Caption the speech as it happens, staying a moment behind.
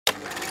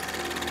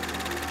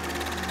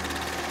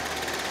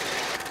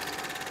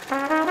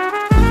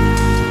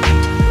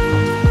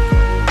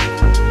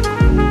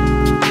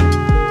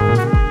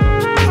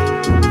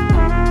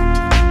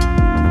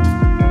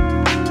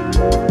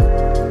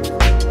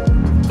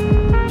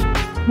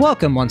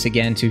Welcome once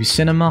again to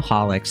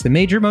Cinemaholics, the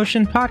Major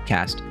Motion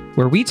podcast,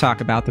 where we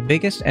talk about the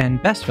biggest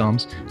and best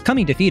films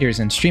coming to theaters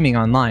and streaming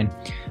online.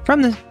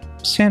 From the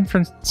San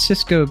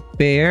Francisco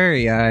Bay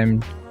Area,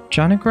 I'm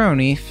John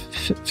Negroni,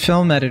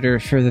 film editor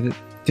for the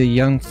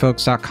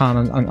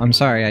youngfolks.com. I'm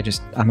sorry,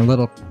 I'm a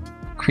little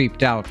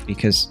creeped out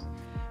because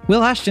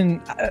Will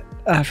Ashton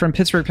from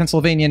Pittsburgh,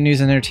 Pennsylvania,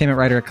 news and entertainment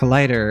writer at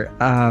Collider.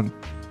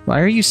 Why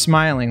are you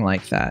smiling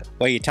like that?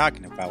 What are you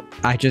talking about?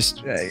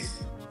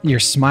 You're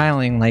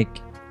smiling like,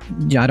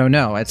 I don't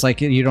know. It's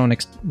like you don't,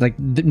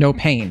 no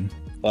pain.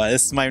 Well,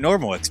 this is my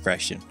normal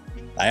expression.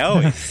 I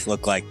always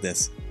look like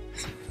this.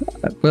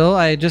 Well,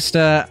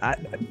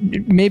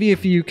 maybe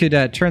if you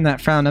could turn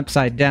that frown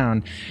upside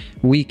down,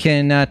 we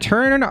can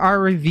turn our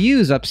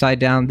reviews upside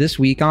down this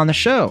week on the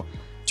show.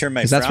 Turn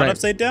my frown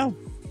upside down?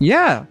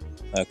 Yeah.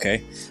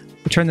 Okay.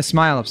 Turn the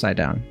smile upside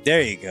down.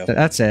 There you go.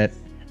 That's it.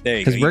 There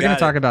you go. Because we're going to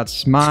talk about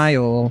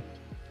Smile.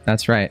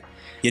 That's right.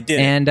 You did.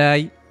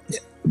 And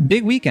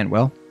big weekend,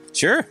 Will.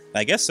 Sure.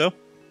 I guess so.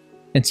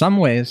 In some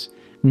ways.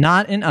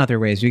 Not in other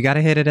ways. We got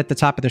to hit it at the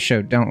top of the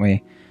show, don't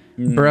we?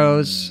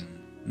 Bros.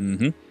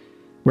 Mm-hmm.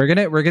 We're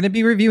gonna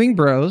be reviewing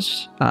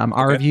Bros.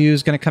 Our review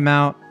is gonna come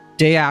out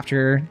day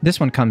after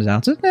this one comes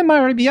out, so it might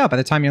already be out by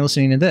the time you're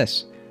listening to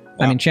this.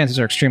 Wow. I mean, chances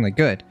are extremely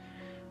good.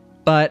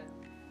 But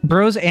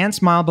Bros and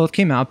Smile both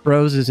came out.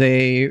 Bros is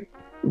a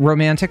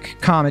romantic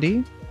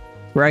comedy,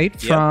 right,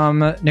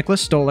 from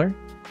Nicholas Stoller,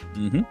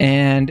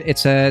 and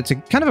it's a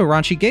kind of a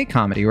raunchy gay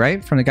comedy,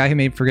 right, from the guy who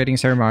made Forgetting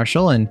Sarah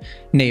Marshall and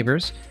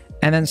Neighbors.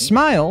 And then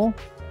Smile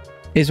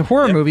is a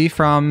horror movie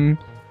from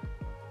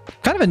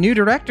kind of a new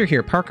director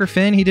here, Parker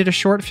Finn. He did a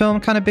short film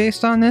kind of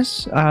based on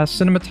this.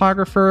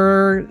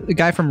 Cinematographer, the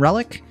guy from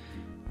Relic,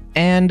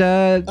 and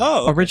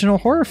original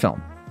horror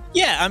film.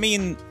 Yeah, I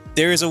mean,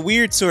 there's a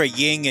weird sort of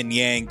yin and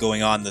yang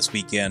going on this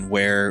weekend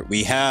where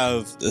we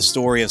have the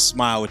story of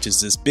Smile, which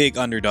is this big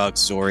underdog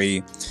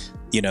story.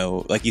 You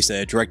know, like you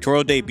said, a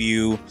directorial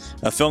debut,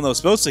 a film that was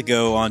supposed to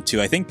go on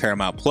to, I think,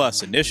 Paramount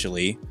Plus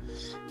initially.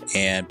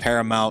 And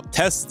Paramount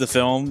tested the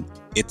film.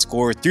 It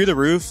scored through the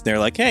roof. They're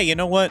like, hey, you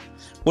know what?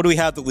 What do we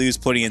have to lose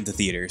putting it into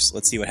theaters?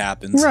 Let's see what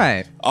happens.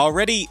 Right.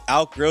 Already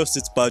outgrossed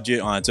its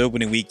budget on its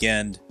opening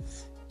weekend.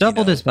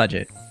 Doubled its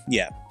budget.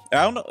 Yeah.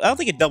 I don't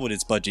think it doubled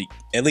its budget,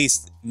 at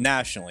least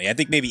nationally. I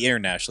think maybe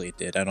internationally it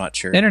did. I'm not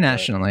sure.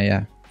 Internationally,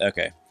 yeah.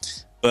 Okay.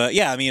 But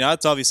yeah, I mean,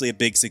 it's obviously a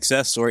big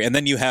success story. And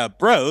then you have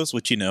Bros,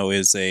 which, you know,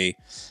 is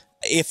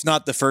if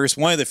not the first,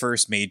 one of the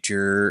first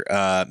major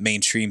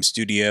mainstream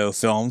studio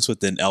films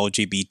with an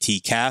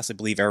LGBT cast. I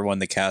believe everyone in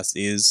the cast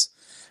is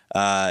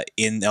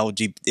in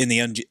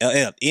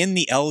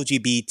the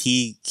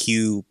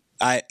LGBTQIA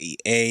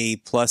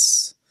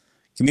plus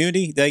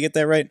community. Did I get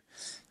that right?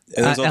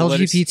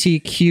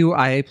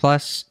 LGBTQIA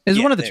plus is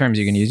one of the terms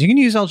you can use. You can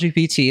use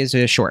LGBT as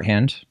a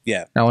shorthand.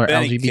 Yeah. Or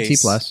LGBT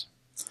plus.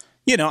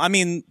 You know, I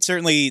mean,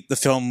 certainly the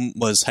film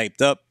was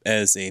hyped up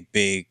as a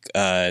big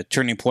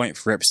turning point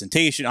for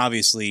representation.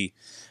 Obviously,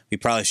 we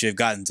probably should have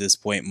gotten to this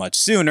point much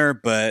sooner,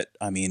 but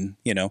I mean,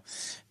 you know,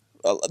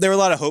 there were a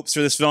lot of hopes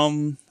for this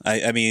film.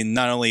 I mean,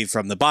 not only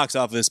from the box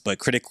office, but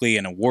critically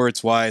and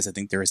awards-wise. I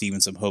think there was even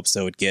some hopes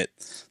that it would get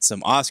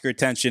some Oscar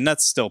attention.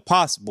 That's still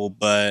possible,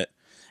 but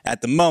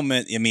at the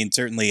moment, I mean,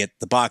 certainly at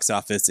the box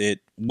office, it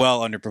well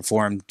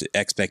underperformed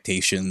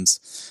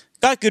expectations.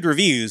 Got good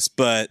reviews,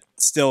 but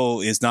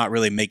still is not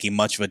really making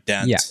much of a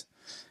dent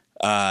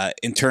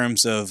in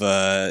terms of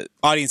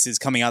audiences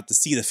coming out to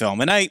see the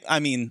film. And I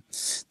mean,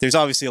 there's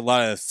obviously a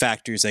lot of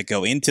factors that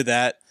go into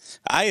that.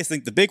 I just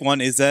think the big one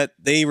is that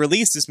they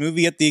released this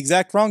movie at the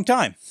exact wrong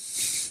time.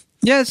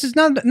 Yeah, this is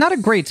not a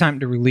great time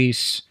to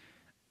release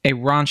a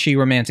raunchy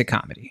romantic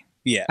comedy.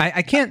 Yeah.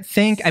 I can't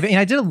think. I mean,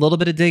 I did a little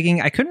bit of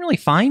digging. I couldn't really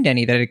find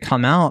any that had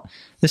come out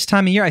this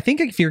time of year. I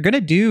think if you're going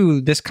to do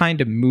this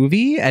kind of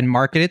movie and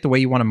market it the way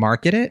you want to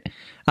market it,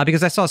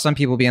 because I saw some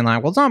people being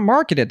like, well, it's not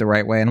marketed the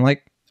right way. And I'm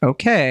like,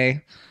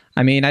 okay.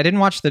 I mean, I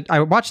watched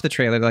the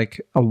trailer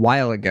like a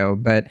while ago,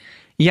 but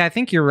yeah, I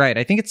think you're right.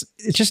 I think it's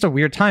just a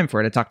weird time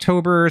for it. It's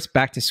October. It's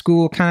back to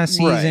school kind of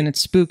season. Right. It's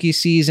spooky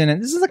season.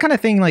 And this is the kind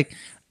of thing like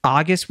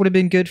August would have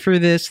been good for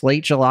this.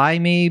 Late July,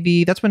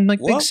 maybe. That's when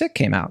Big Sick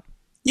came out.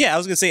 Yeah, I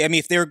was going to say, I mean,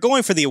 if they were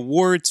going for the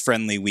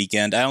awards-friendly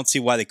weekend, I don't see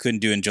why they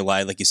couldn't do it in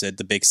July. Like you said,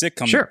 The Big Sick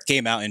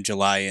came out in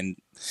July and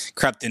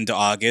crept into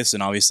August,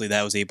 and obviously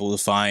that was able to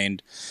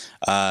find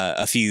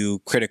a few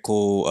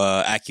critical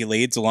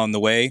accolades along the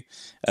way,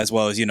 as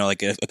well as, you know,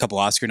 like a couple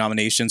Oscar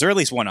nominations, or at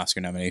least one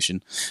Oscar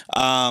nomination.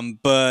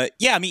 But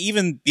yeah, I mean,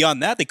 even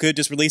beyond that, they could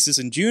just release this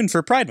in June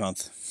for Pride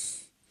Month.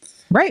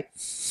 Right.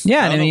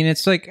 Yeah, I mean,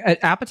 it's like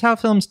Apatow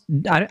films,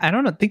 I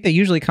don't think they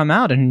usually come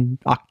out in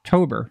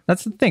October.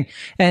 That's the thing.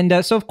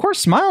 And so, of course,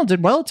 Smile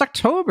did well. It's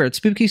October. It's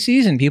spooky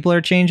season. People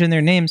are changing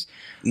their names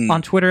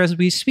on Twitter as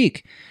we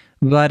speak.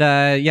 But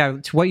yeah,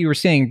 to what you were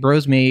saying,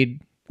 Bros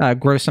made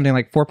gross something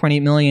like $4.8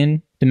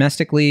 million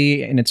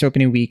domestically in its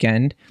opening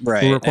weekend.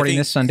 Right. We're recording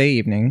this Sunday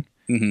evening.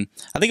 Mm-hmm.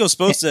 I think it was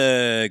supposed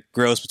to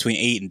gross between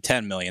 8 and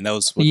 10 million. That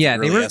was what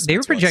they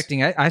were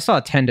projecting. I saw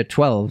 10 to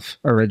 12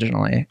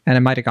 originally, and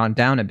it might have gone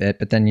down a bit,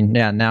 but then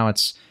now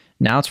it's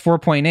Now it's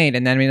 4.8,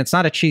 and then I mean it's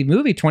not a cheap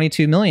movie.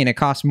 22 million. It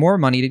costs more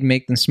money to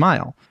make them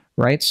smile,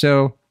 right?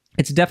 So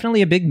it's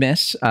definitely a big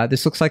miss.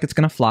 This looks like it's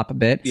going to flop a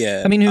bit.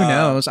 Yeah. I mean, who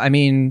knows? I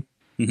mean,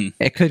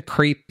 it could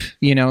creep,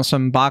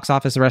 some box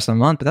office the rest of the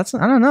month, but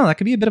I don't know. That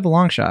could be a bit of a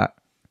long shot.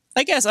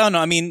 I guess, I don't know.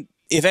 I mean,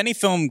 if any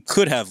film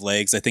could have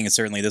legs, I think it's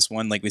certainly this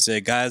one. Like we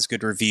said, guys,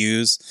 good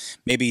reviews.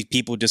 Maybe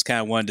people just kind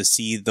of wanted to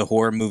see the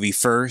horror movie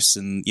first.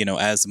 And,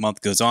 as the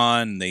month goes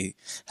on, they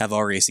have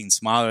already seen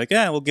Smile. They're like,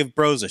 yeah, we'll give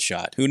Bros a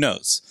shot. Who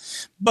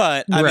knows?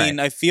 But, I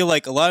mean, I feel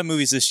like a lot of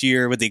movies this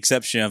year, with the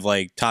exception of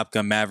like Top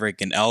Gun Maverick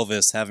and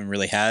Elvis, haven't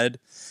really had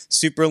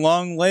super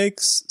long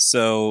legs.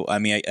 So, I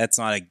mean, that's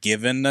not a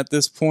given at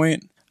this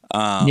point.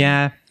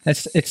 Yeah,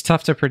 it's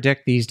tough to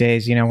predict these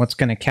days, what's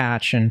going to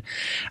catch. And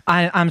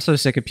I'm so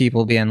sick of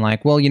people being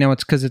like, well,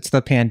 it's because it's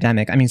the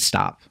pandemic. I mean,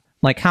 stop.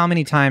 Like, how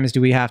many times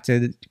do we have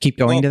to keep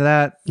going to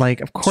that?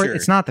 Like, of course,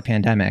 it's not the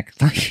pandemic.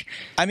 Like,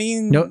 I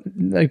mean, no,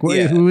 like,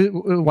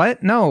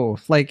 what? No,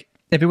 like,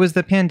 if it was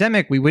the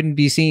pandemic, we wouldn't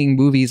be seeing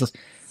movies.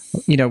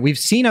 We've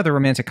seen other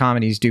romantic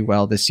comedies do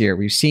well this year.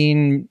 We've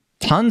seen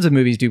tons of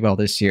movies do well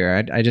this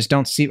year. I just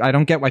don't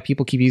get why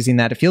people keep using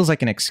that. It feels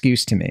like an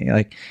excuse to me.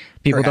 Like,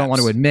 people don't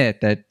want to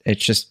admit that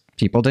it's just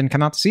people didn't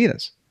come out to see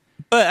this.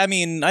 But I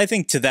mean, I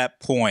think to that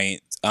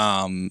point,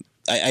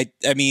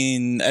 I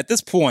mean, at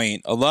this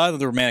point, a lot of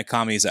the romantic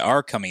comedies that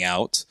are coming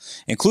out,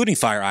 including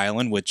Fire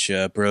Island, which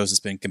Bros has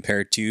been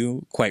compared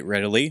to quite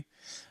readily,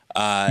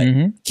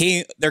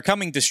 they're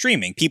coming to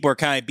streaming. People are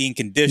kind of being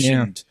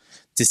conditioned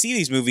to see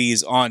these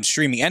movies on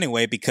streaming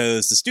anyway,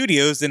 because the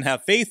studios didn't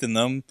have faith in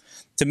them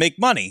to make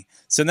money.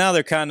 So now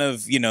they're kind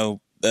of,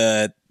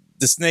 the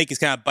snake is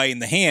kind of biting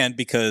the hand,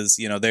 because,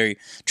 they're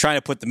trying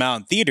to put them out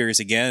in theaters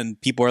again.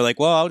 People are like,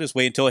 well, I'll just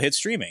wait until it hits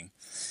streaming.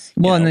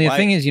 Well, and the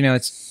thing is,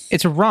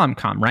 it's a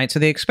rom-com, right? So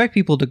they expect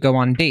people to go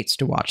on dates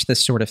to watch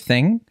this sort of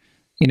thing,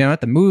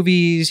 at the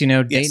movies,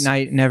 date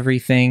night and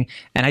everything.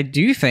 And I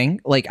do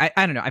think, like,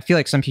 I don't know, I feel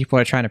like some people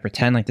are trying to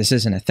pretend like this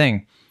isn't a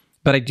thing.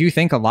 But I do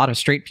think a lot of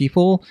straight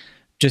people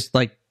just,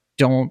 like,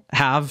 don't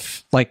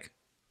have, like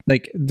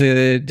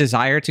the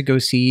desire to go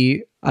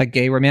see a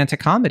gay romantic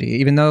comedy,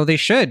 even though they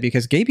should,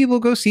 because gay people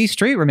go see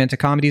straight romantic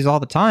comedies all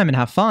the time and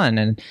have fun.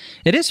 And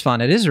it is fun.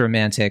 It is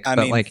romantic.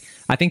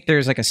 I think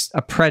there's like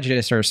a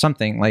prejudice or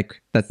something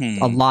like that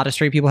a lot of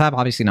straight people have.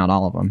 Obviously not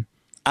all of them.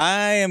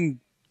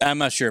 I'm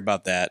not sure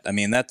about that. I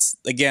mean, that's,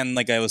 again,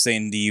 like I was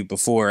saying to you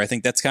before, I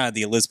think that's kind of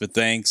the Elizabeth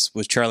Banks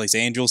with Charlie's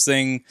Angels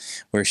thing,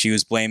 where she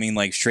was blaming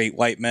like straight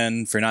white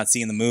men for not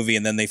seeing the movie,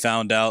 and then they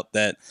found out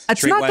that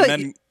straight white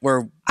men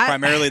were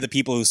primarily the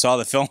people who saw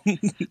the film.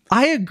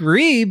 I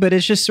agree, but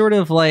it's just sort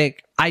of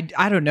like, I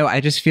don't know. I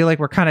just feel like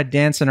we're kind of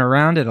dancing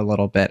around it a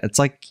little bit. It's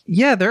like,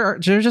 yeah,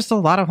 there's just a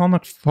lot of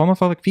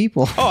homophobic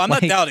people. Oh, I'm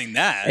not doubting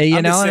that.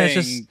 I'm just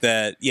saying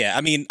that, yeah,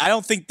 I mean, I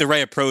don't think the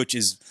right approach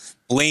is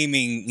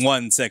blaming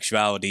one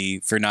sexuality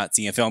for not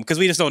seeing a film, because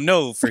we just don't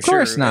know for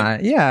sure. Of course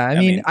not. Yeah, I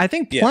mean, I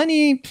think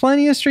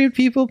plenty of straight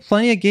people,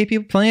 plenty of gay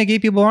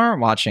people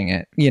aren't watching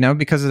it,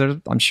 because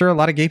I'm sure a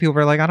lot of gay people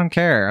are like, I don't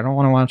care. I don't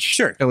want to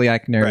watch Billy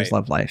Eichner's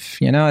Love Life.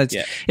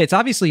 It's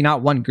obviously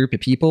not one group of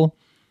people,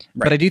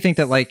 but I do think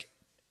that like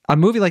a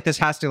movie like this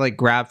has to like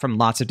grab from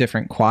lots of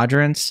different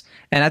quadrants,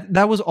 and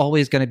that was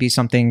always going to be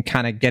something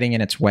kind of getting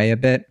in its way a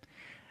bit.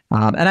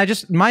 And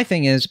my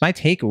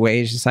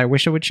takeaway is just, I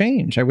wish it would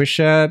change. I wish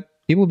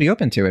people would be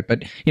open to it.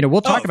 But,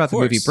 we'll talk about the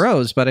movie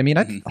Bros, but I mean,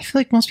 I feel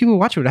like most people who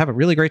watch it would have a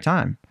really great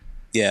time.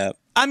 Yeah.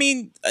 I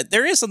mean,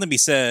 there is something to be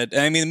said.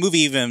 I mean, the movie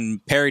even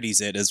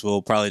parodies it, as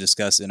we'll probably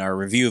discuss in our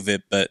review of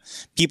it. But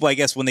people, I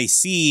guess, when they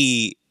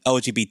see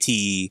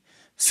LGBT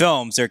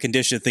films, they're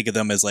conditioned to think of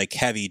them as like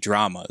heavy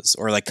dramas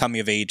or like coming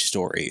of age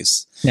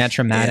stories. Yeah,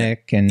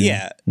 traumatic. And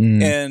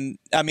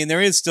I mean,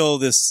 there is still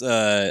this,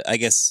 I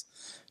guess,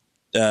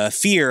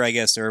 fear, I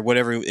guess, or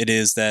whatever it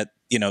is, that,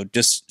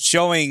 just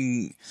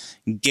showing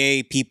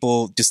gay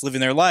people just living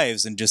their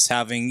lives and just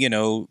having,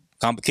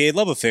 complicated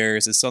love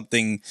affairs is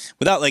something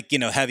without like,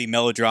 heavy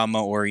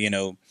melodrama or,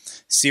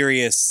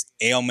 serious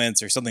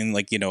ailments or something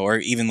like, or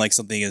even like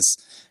something as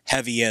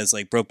heavy as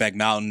like Brokeback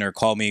Mountain or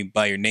Call Me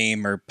by Your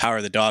Name or Power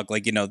of the Dog.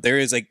 Like,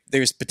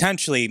 there's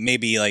potentially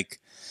maybe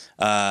like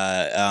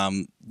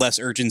less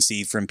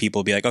urgency from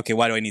people to be like, okay,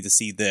 why do I need to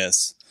see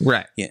this?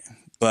 Right. Yeah.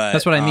 But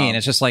that's what I mean.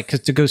 It's just like, 'cause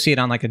to go see it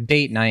on like a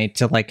date night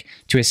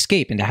to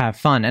escape and to have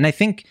fun. And I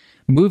think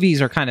movies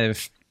are kind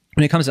of,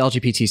 when it comes to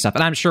LGBT stuff,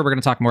 and I'm sure we're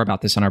going to talk more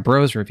about this on our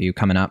Bros review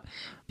coming up,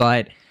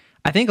 but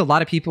I think a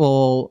lot of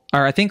people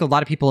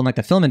in like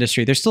the film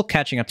industry, they're still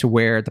catching up to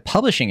where the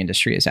publishing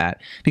industry is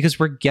at, because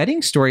we're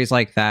getting stories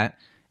like that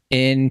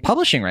in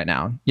publishing right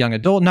now. Young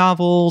adult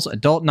novels.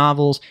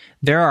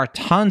 There are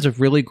tons of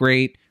really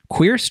great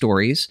queer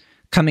stories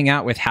coming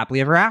out with happily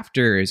ever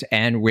afters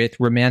and with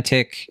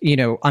romantic,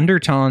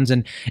 undertones.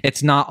 And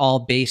it's not all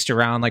based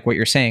around like what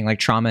you're saying, like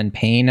trauma and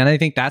pain. And I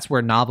think that's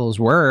where novels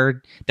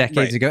were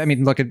decades ago. I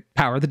mean, look at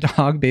Power of the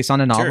Dog, based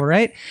on a novel,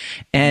 right?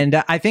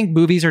 And I think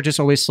movies are just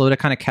always slow to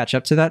kind of catch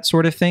up to that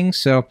sort of thing.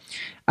 So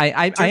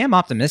I am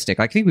optimistic.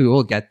 I think we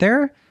will get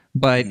there,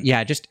 But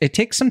yeah, just it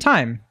takes some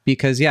time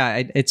because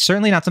it's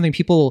certainly not something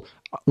people,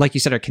 like you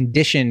said, are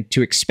conditioned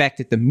to expect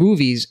at the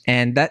movies,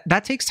 and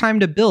that takes time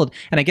to build.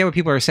 And I get what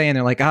people are saying.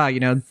 They're like,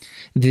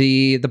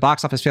 the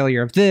box office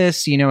failure of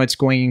this, it's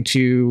going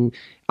to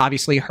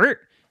obviously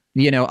hurt,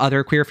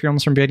 other queer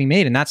films from getting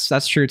made, and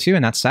that's true too,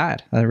 and that's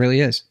sad. That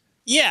really is.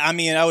 Yeah, I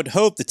mean, I would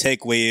hope the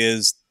takeaway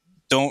is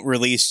don't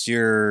release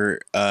your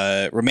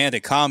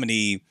romantic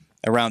comedy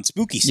around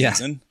spooky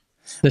season.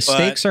 The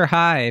stakes are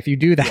high if you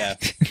do that. Yeah.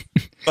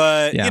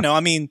 But, I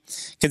mean,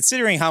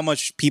 considering how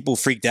much people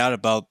freaked out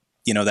about,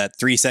 that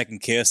 3-second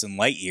kiss in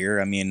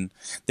Lightyear, I mean,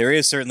 there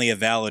is certainly a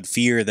valid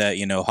fear that,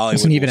 Hollywood It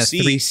wasn't even will a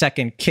see.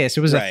 3-second kiss.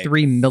 It was a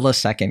 3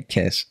 millisecond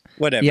kiss.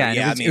 Whatever.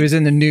 Yeah, it was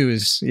in the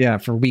news,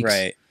 for weeks.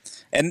 Right.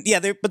 And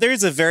but there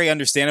is a very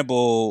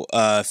understandable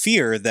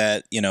fear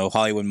that,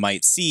 Hollywood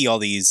might see all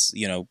these,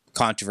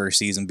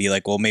 controversies and be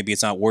like, well, maybe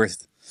it's not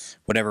worth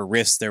whatever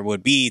risk there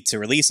would be to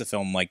release a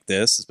film like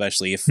this,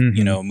 especially if,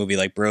 a movie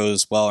like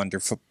Bros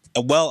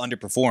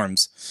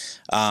underperforms.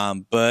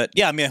 But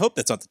yeah, I mean, I hope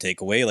that's not the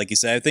takeaway. Like you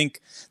said, I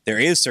think there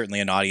is certainly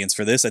an audience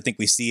for this. I think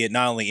we see it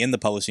not only in the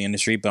publishing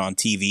industry, but on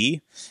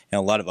TV and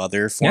a lot of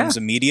other forms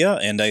of media.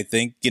 And I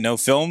think,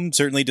 film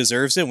certainly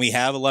deserves it. And we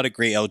have a lot of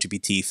great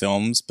LGBT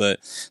films, but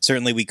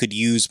certainly we could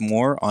use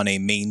more on a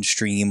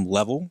mainstream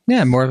level.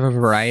 Yeah, more of a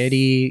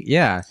variety.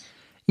 Yeah.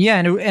 Yeah,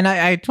 and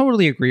I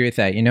totally agree with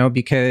that,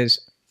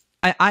 because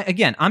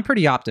I'm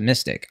pretty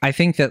optimistic. I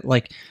think that,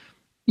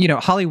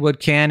 Hollywood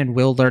can and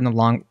will learn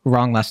the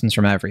wrong lessons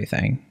from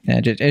everything.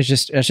 And it's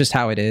just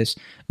how it is.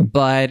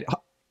 But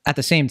at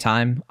the same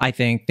time, I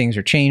think things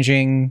are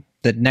changing.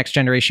 The next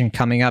generation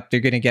coming up, they're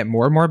going to get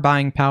more and more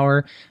buying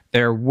power.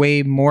 There are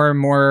way more and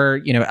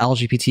more,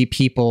 LGBT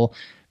people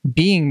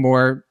being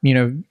more,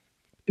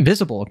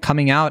 visible,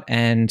 coming out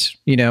and,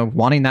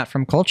 wanting that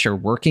from culture,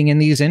 working in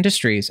these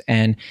industries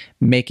and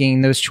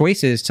making those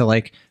choices to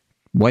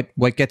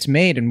what gets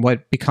made and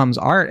what becomes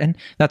art. And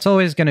that's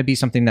always going to be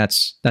something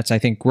that's I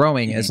think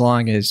growing as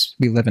long as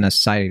we live in a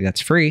society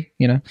that's free,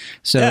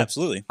 So yeah,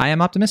 absolutely. I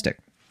am optimistic.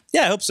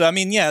 Yeah, I hope so. I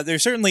mean,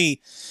 there's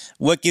certainly,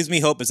 what gives me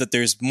hope is that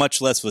there's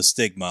much less of a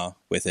stigma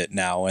with it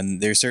now.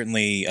 And there's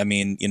certainly, I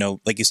mean,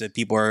 like you said,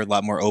 people are a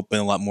lot more open,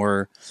 a lot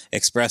more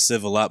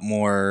expressive, a lot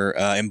more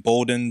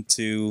emboldened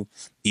to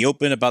be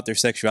open about their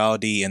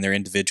sexuality and their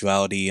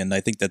individuality. And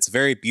I think that's a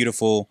very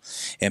beautiful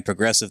and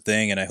progressive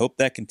thing. And I hope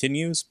that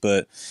continues.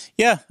 But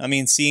yeah, I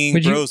mean,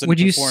 seeing Bros. Would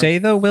you say,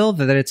 though, Will,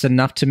 that it's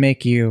enough to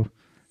make you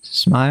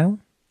smile?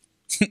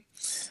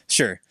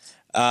 Sure.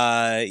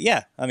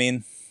 Yeah, I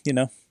mean,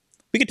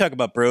 we could talk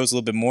about Bros a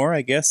little bit more,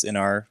 I guess, in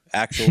our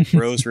actual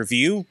Bros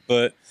review.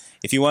 But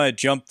if you want to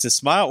jump to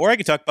Smile, or I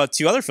could talk about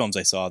 2 other films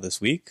I saw this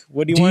week.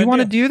 What do you want to do? Do you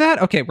want to do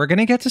that? Okay, we're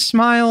gonna get to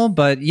Smile,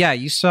 but yeah,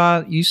 you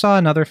saw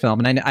another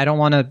film, and I don't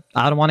want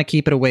to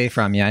keep it away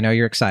from you. I know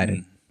you're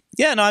excited.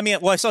 Yeah, no, I mean,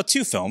 well, I saw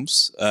 2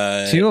 films.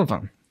 2 of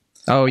them.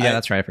 Oh yeah,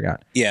 that's right. I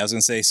forgot. Yeah, I was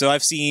gonna say. So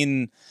I've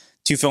seen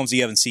 2 films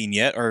you haven't seen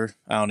yet, or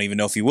I don't even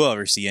know if you will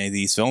ever see any of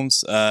these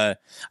films. I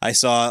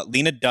saw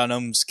Lena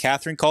Dunham's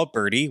Catherine Called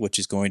Birdie, which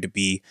is going to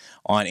be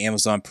on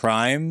Amazon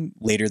Prime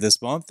later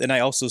this month. And I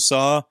also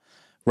saw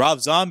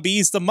Rob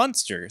Zombie's The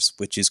Munsters,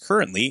 which is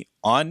currently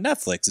on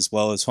Netflix as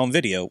well as home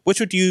video. Which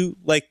would you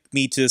like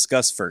me to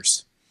discuss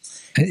first?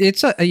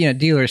 It's a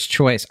dealer's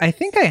choice. I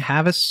think I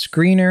have a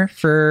screener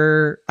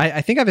for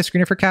I think I have a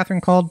screener for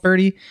Catherine Called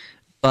Birdie,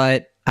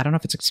 but I don't know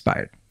if it's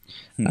expired.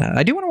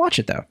 I do want to watch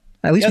it though.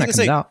 At least when it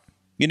comes out.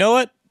 You know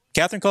what?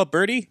 Catherine Called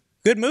Birdie,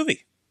 good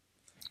movie.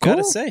 Cool.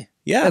 Gotta say.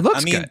 Yeah. It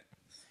looks good.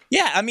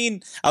 Yeah, I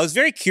mean, I was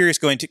very curious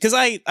because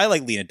I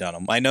like Lena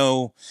Dunham. I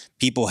know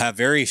people have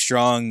very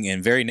strong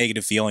and very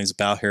negative feelings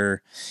about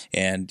her.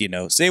 And,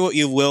 say what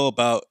you will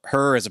about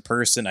her as a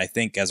person. I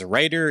think as a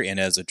writer and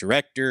as a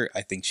director,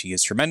 I think she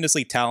is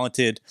tremendously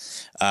talented.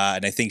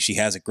 And I think she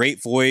has a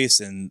great voice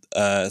and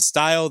a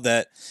style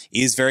that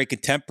is very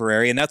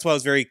contemporary. And that's why I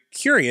was very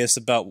curious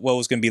about what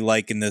was going to be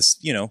like in this,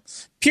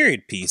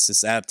 period piece,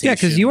 this adaptation. Yeah,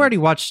 because you already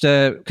watched,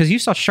 because you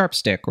saw Sharp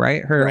Stick,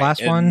 right? Her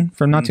last one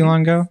from not too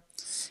long ago.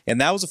 And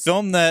that was a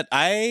film that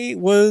I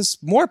was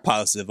more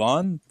positive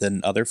on than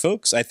other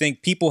folks. I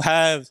think people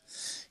have,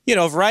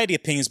 a variety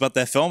of opinions about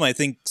that film. I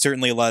think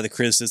certainly a lot of the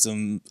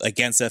criticism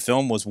against that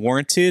film was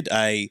warranted.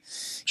 I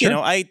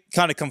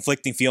kind of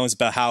conflicting feelings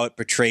about how it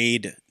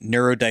portrayed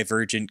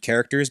neurodivergent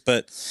characters.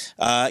 But,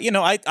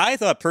 I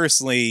thought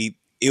personally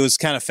it was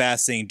kind of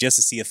fascinating just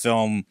to see a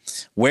film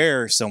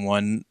where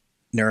someone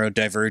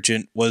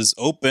neurodivergent was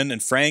open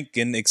and frank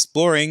and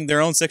exploring their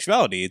own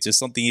sexuality. It's just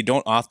something you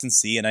don't often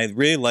see. And I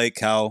really like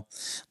how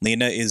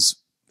Lena is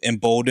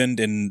emboldened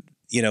and,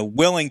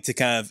 willing to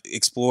kind of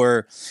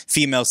explore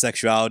female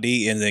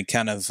sexuality in a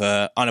kind of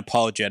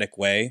unapologetic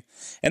way.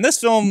 And this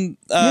film...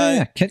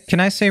 Can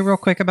I say real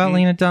quick about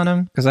Lena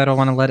Dunham? Because I don't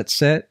want to let it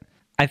sit.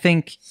 I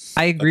think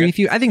I agree with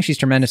you. I think she's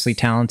tremendously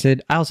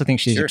talented. I also think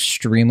she's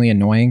extremely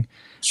annoying.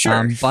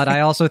 Sure. But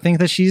I also think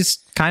that she's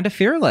kind of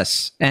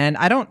fearless. And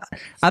I don't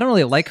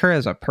really like her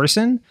as a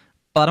person,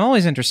 but I'm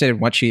always interested in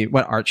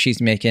what art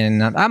she's making.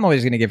 And I'm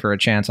always going to give her a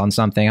chance on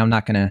something. I'm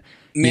not going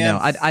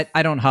to,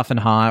 I don't huff and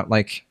haw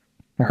like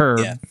her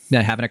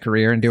having a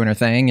career and doing her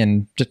thing,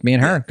 and just me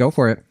and her go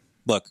for it.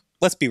 Look,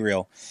 let's be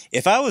real.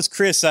 If I was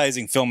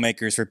criticizing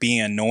filmmakers for being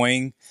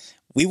annoying,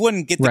 we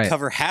wouldn't get to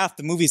cover half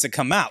the movies that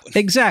come out.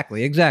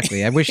 Exactly.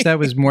 I wish that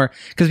was more,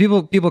 because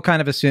people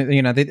kind of assume,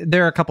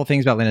 there are a couple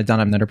things about Lena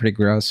Dunham that are pretty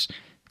gross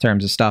in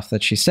terms of stuff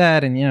that she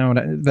said,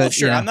 and but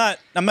sure, I'm not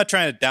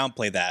trying to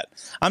downplay that.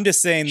 I'm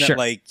just saying that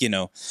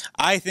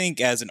I think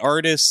as an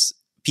artist,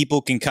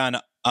 people can kind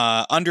of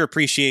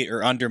underappreciate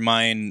or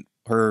undermine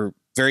her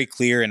very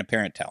clear and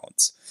apparent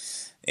talents.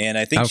 And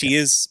I think she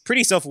is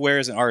pretty self-aware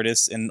as an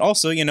artist, and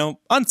also,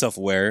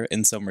 unself-aware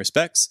in some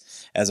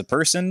respects as a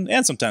person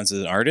and sometimes as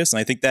an artist. And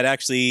I think that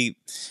actually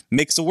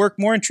makes the work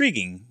more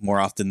intriguing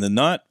more often than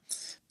not.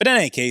 But in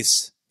any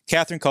case,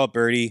 Catherine called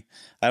Birdie.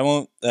 I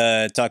won't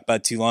talk about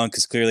it too long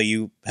because clearly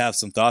you have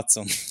some thoughts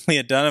on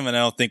Lena Dunham, and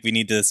I don't think we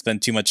need to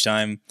spend too much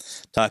time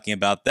talking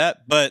about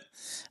that. But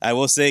I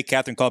will say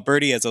Catherine called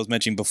Birdie, as I was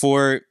mentioning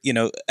before,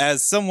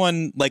 as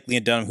someone like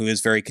Lena Dunham who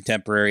is very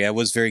contemporary, I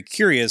was very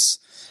curious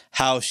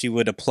how she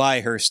would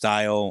apply her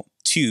style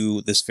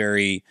to this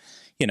very,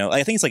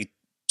 I think it's like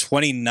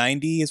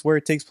 2090 is where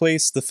it takes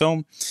place, the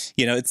film.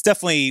 It's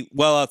definitely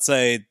well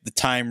outside the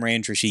time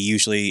range where she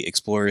usually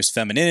explores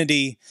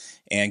femininity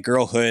and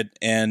girlhood.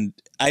 And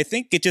I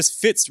think it just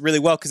fits really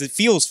well because it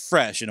feels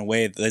fresh in a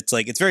way that's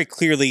like, it's very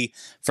clearly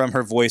from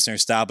her voice and her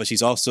style, but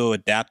she's also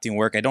adapting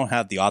work. I don't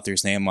have the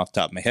author's name off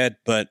the top of my head,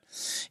 but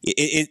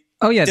the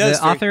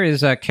author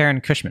is Karen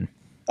Cushman.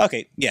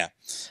 Okay, yeah.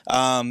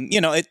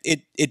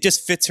 It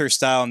just fits her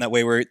style in that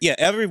way where,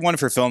 every one of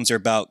her films are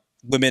about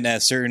women at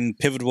a certain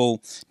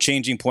pivotal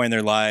changing point in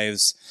their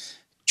lives,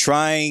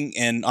 trying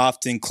and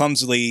often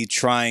clumsily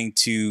trying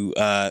to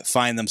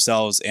find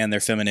themselves and their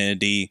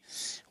femininity,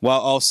 while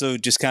also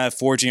just kind of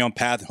forging on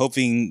path,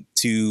 hoping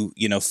to,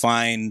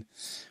 find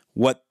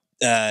what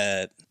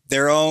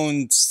their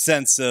own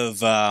sense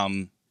of,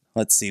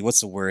 let's see,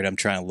 what's the word I'm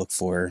trying to look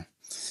for?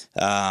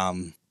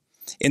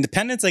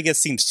 Independence, I guess,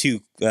 seems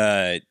too,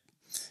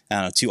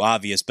 too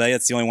obvious, but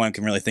that's the only one I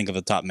can really think of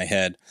at the top of my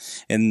head.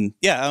 And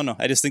I don't know.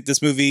 I just think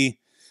this movie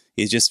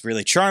is just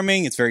really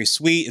charming. It's very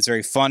sweet. It's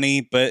very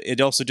funny, but it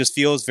also just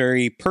feels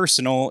very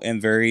personal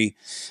and very,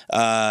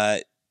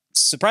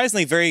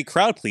 surprisingly, very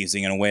crowd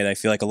pleasing in a way that I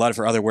feel like a lot of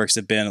her other works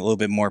have been a little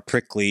bit more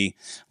prickly,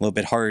 a little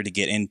bit harder to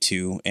get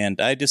into.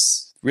 And I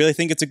just really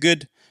think it's a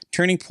good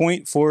turning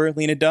point for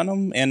Lena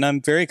Dunham, and I'm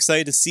very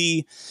excited to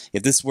see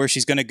if this is where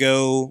she's going to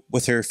go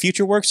with her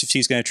future works, if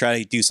she's going to try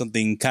to do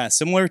something kind of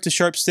similar to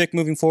Sharp Stick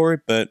moving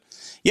forward. But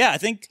I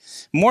think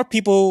more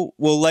people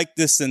will like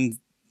this than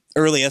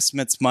early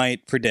estimates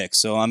might predict,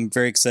 so I'm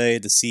very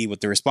excited to see what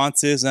the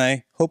response is, and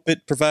I hope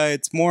it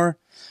provides more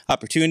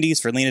opportunities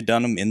for Lena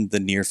Dunham in the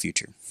near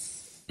future.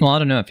 Well, I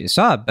don't know if you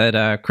saw it,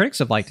 but critics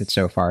have liked it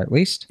so far, at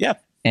least. Yeah.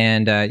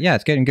 And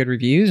it's getting good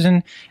reviews.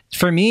 And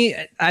for me,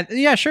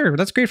 sure,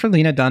 that's great for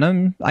Lena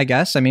Dunham, I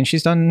guess. I mean,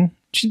 she's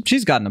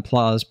gotten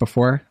applause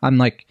before. I'm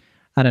like,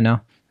 I don't know.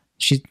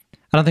 I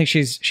don't think she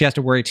has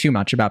to worry too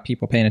much about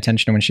people paying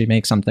attention when she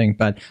makes something.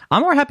 But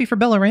I'm more happy for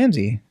Bella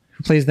Ramsey,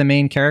 who plays the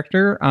main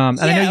character. And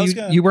I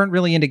know you weren't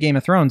really into Game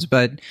of Thrones,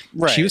 but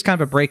she was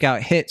kind of a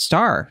breakout hit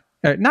star.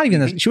 Not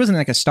even she wasn't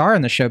like a star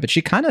in the show, but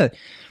she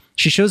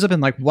shows up in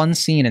like one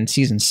scene in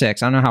season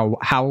 6. I don't know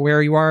how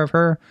aware you are of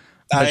her.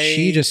 But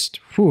she just,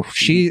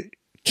 she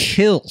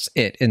kills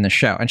it in the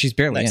show, and she's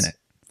barely in it.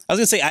 I was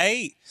going to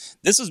say,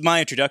 this was my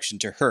introduction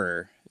to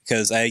her,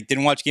 because I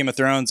didn't watch Game of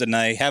Thrones, and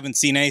I haven't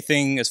seen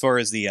anything as far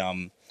as the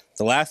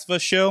Last of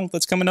Us show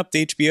that's coming up,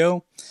 the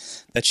HBO,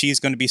 that she's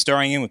going to be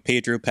starring in with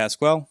Pedro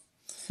Pascal.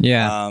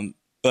 Yeah.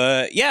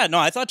 But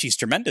I thought she's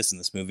tremendous in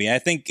this movie. I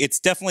think it's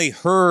definitely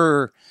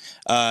her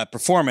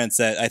performance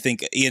that I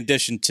think, in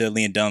addition to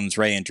Lena Dunham's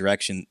writing and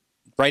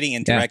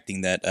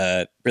directing,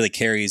 that really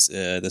carries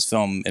this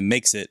film and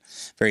makes it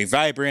very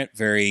vibrant,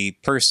 very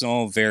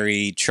personal,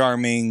 very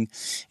charming,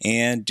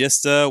 and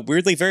just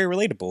weirdly very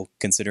relatable,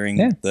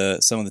 considering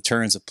some of the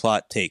turns the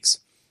plot takes.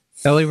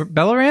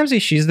 Bella Ramsey,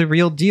 she's the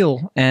real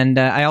deal. And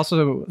I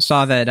also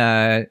saw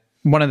that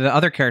one of the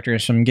other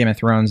characters from Game of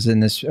Thrones in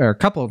this, or a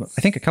couple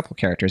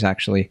characters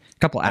actually, a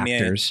couple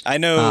actors. I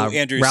know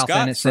Andrew Ralph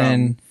Scott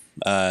Ineson,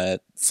 from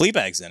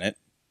Fleabag's in it.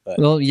 But.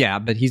 Well, yeah,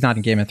 but he's not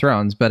in Game of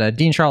Thrones. But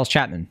Dean Charles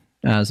Chapman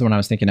is the one I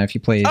was thinking of. He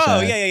plays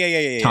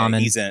Tommen.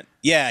 He's in it.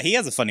 Yeah, he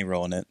has a funny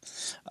role in it.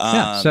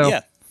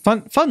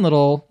 Fun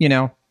little,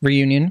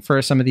 reunion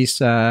for some of these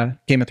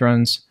Game of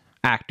Thrones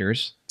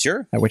actors.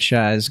 Sure. Which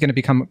is going to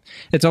become,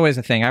 it's always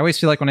a thing. I always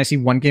feel like when I see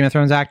one Game of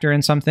Thrones actor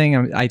in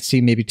something, I'd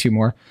see maybe 2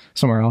 more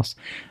somewhere else.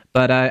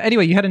 But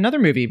anyway, you had another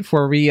movie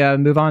before we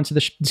move on to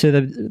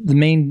the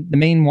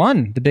main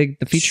one, the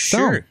feature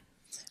film.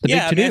 The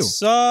big to-do. I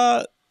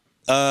saw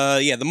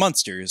The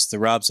Munsters, the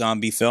Rob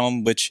Zombie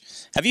film, which,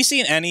 have you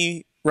seen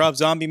any Rob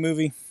Zombie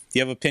movie? Do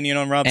you have an opinion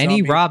on Rob Zombie?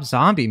 Any Rob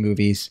Zombie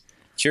movies?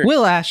 Sure.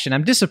 Will Ashton,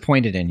 I'm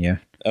disappointed in you.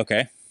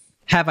 Okay.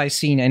 have I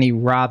seen any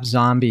Rob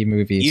Zombie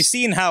movies. You've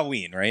seen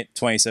Halloween, right?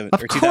 27.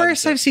 Of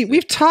course, I've seen.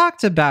 We've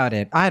talked about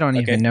it. I don't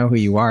even know who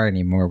you are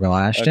anymore, Will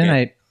Ashton.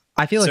 Okay.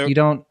 I feel like you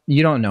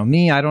don't know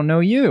me. I don't know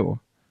you.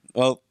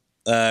 Well,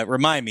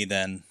 remind me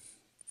then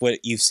what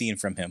you've seen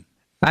from him.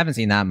 I haven't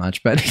seen that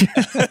much, but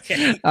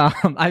Okay.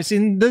 I've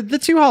seen the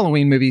 2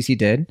 Halloween movies he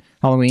did.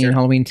 Halloween, Sure.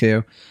 Halloween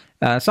 2.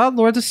 Saw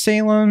Lords of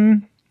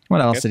Salem.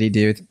 What else did he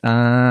do?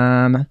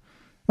 I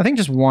think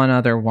just one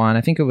other one.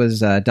 I think it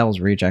was Devil's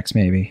Rejects,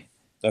 maybe.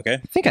 Okay.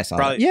 I think I saw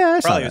Probably, it. Yeah, I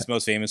saw probably that. his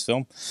most famous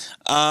film.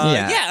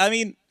 Yeah. Yeah, I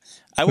mean,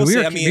 I will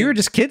say, we were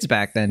just kids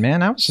back then,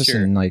 man. I was just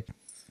in like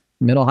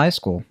middle high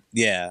school.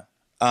 Yeah.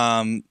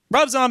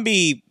 Rob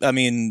Zombie, I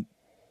mean,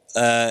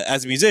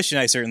 as a musician,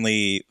 I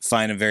certainly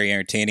find him very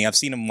entertaining. I've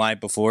seen him live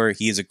before.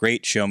 He is a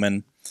great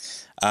showman.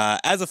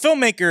 As a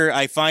filmmaker,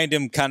 I find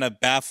him kind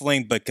of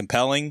baffling but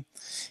compelling.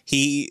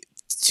 He,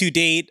 to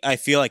date, I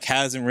feel like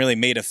hasn't really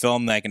made a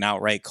film that I can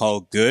outright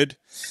call good.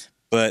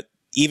 But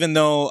even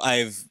though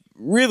I've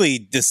really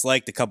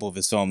disliked a couple of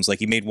his films, like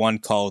he made one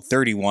called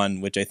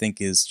 31, which I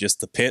think is just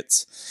the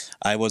pits.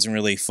 I wasn't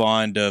really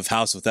fond of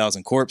House of a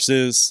Thousand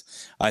Corpses.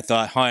 I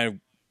thought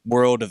Haunted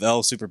World of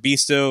El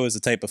Superbeasto is the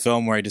type of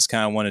film where I just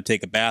kind of want to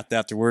take a bath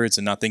afterwards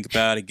and not think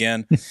about it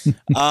again.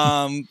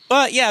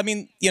 But yeah, I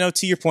mean,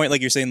 to your point, like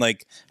you're saying,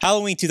 like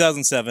Halloween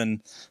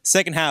 2007,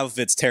 second half of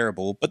it's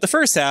terrible, but the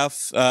first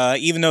half,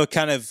 even though it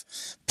kind of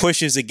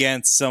pushes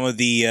against some of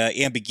the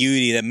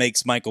ambiguity that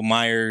makes Michael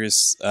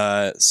Myers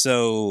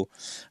so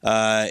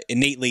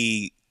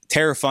innately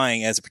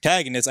terrifying as a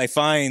protagonist, I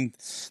find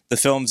the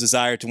film's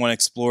desire to want to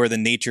explore the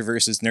nature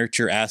versus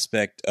nurture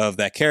aspect of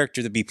that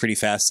character to be pretty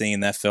fascinating in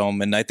that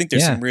film. And I think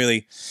there's some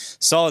really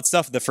solid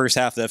stuff in the first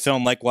half of that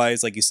film.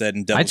 Likewise, like you said,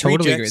 in Devil's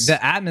Rejects. Agree.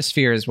 The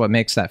atmosphere is what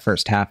makes that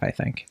first half, I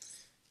think.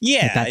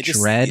 Yeah. Like that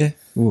dread.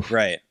 Oof.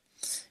 Right.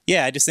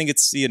 Yeah, I just think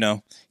it's, he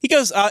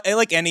goes,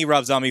 like any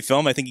Rob Zombie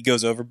film, I think he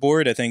goes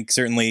overboard. I think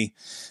certainly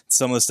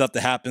some of the stuff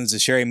that happens to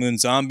Sherry Moon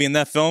Zombie in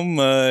that film,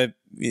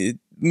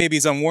 maybe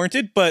is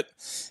unwarranted, but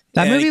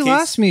that movie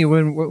lost me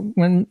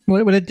when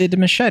what it did to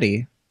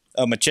Machete.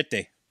 Oh,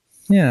 Machete.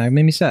 Yeah, it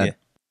made me sad.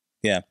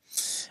 Yeah.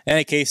 In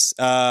any case,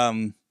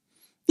 I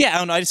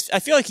don't know. I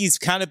feel like he's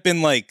kind of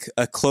been like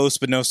a close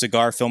but no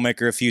cigar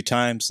filmmaker a few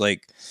times.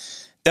 Like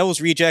Devil's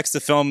Rejects,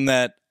 the film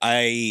that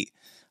I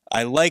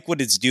like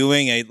what it's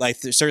doing. I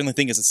certainly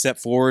think it's a step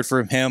forward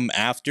for him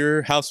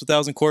after House of a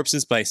Thousand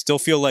Corpses, but I still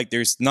feel like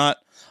there's not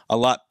a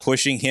lot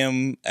pushing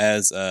him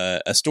as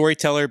a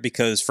storyteller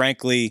because,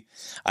 frankly,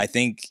 I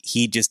think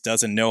he just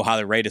doesn't know how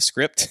to write a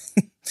script.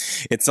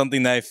 It's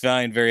something that I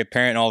find very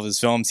apparent in all of his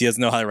films. He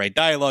doesn't know how to write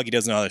dialogue. He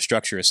doesn't know how to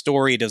structure a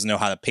story. He doesn't know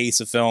how to pace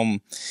a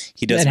film.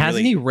 He doesn't. And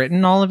hasn't he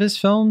written all of his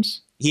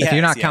films? If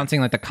you're not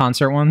counting like the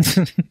concert ones.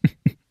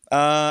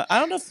 I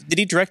don't know. Did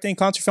he direct any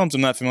concert films?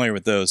 I'm not familiar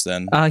with those.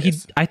 Then I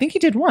think he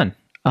did one.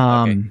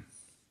 Okay.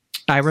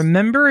 I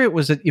remember it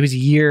was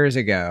years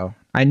ago.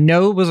 I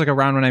know it was like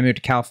around when I moved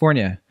to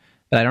California,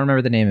 but I don't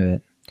remember the name of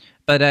it.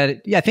 But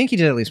I think he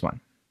did at least one.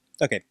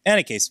 Okay. In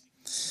any case,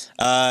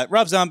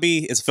 Rob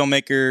Zombie is a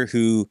filmmaker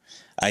who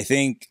I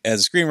think,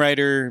 as a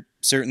screenwriter,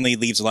 certainly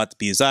leaves a lot to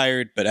be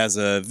desired. But as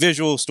a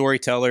visual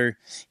storyteller,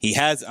 he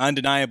has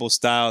undeniable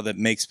style that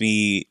makes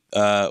me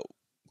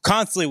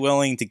constantly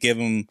willing to give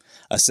him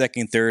a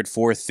second, third,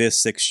 fourth, fifth,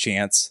 sixth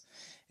chance.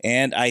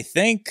 And I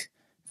think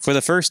for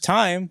the first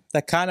time,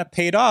 that kind of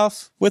paid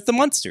off with The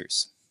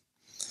Munsters.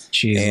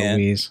 Jeez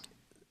Louise.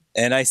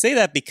 And I say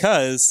that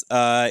because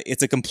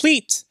it's a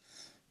complete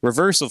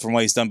reversal from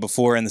what he's done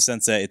before in the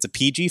sense that it's a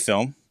PG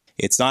film.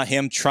 It's not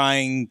him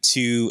trying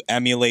to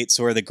emulate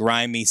sort of the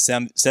grimy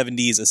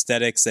 70s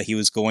aesthetics that he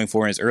was going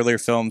for in his earlier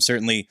films.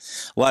 Certainly,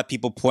 a lot of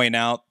people point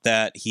out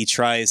that he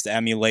tries to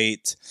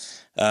emulate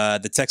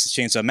the Texas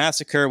Chainsaw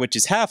Massacre, which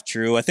is half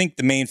true. I think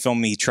the main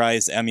film he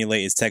tries to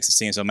emulate is Texas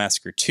Chainsaw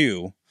Massacre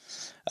 2.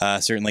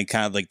 Certainly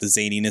kind of like the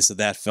zaniness of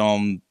that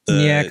film.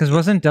 Because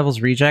wasn't Devil's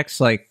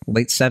Rejects like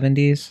late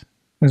 70s?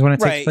 Is when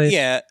it takes place?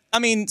 Yeah. I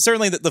mean,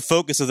 certainly the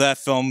focus of that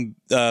film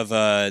of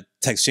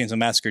Texas Chainsaw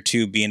Massacre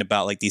 2 being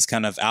about like these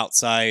kind of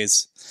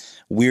outsized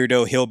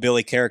weirdo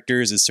hillbilly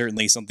characters is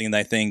certainly something that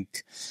I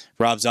think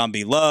Rob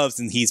Zombie loves,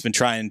 and he's been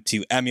trying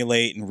to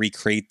emulate and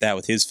recreate that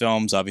with his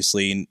films,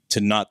 obviously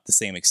to not the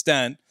same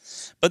extent.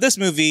 But this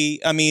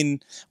movie, I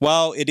mean,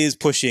 while it is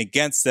pushing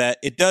against that,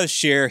 it does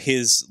share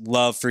his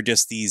love for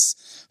just these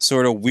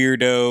sort of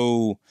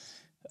weirdo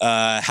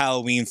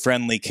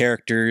Halloween-friendly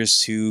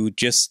characters who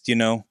just,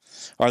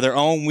 are their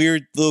own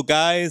weird little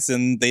guys,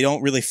 and they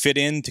don't really fit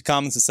into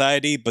common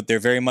society, but they're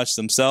very much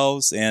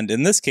themselves. And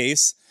in this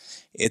case,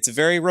 it's a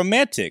very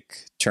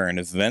romantic turn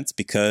of events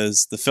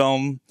because the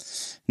film,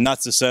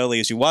 not so subtly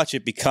as you watch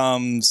it,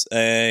 becomes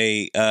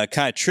a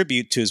kind of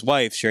tribute to his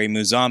wife, Sherry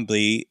Moon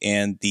Zombie,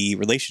 and the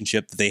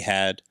relationship that they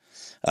had,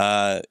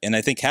 and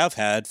I think have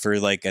had for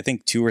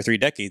 2 or 3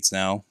 decades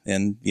now.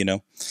 And,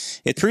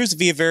 it proves to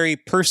be a very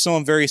personal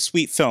and very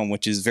sweet film,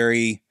 which is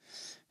very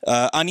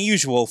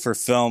unusual for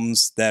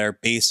films that are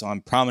based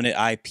on prominent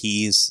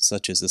IPs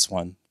such as this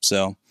one.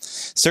 So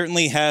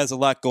certainly has a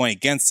lot going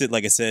against it.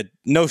 Like I said,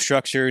 no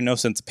structure, no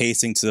sense of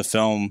pacing to the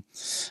film.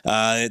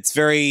 It's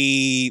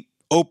very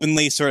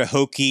openly sort of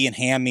hokey and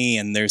hammy,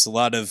 and there's a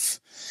lot of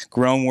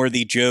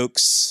groan-worthy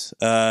jokes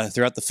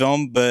throughout the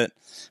film, but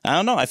I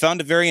don't know. I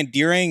found it very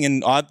endearing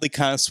and oddly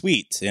kind of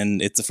sweet,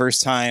 and it's the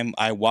first time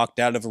I walked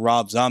out of a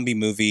Rob Zombie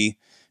movie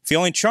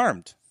feeling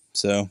charmed.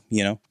 So,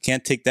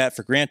 can't take that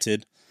for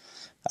granted.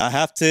 I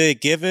have to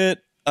give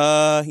it,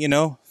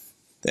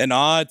 an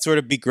odd sort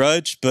of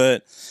begrudged,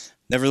 but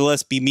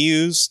nevertheless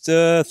bemused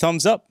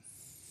thumbs up.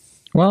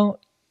 Well,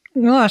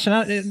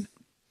 Ashton,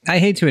 I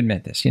hate to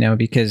admit this,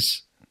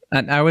 because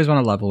I always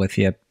want to level with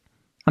you.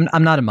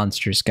 I'm not a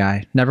Munsters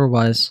guy. Never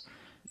was.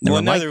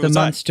 Never liked the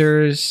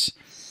Munsters.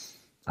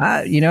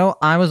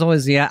 I was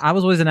always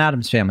an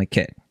Addams Family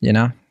kid,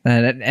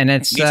 and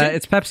it's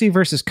Pepsi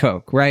versus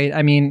Coke, right?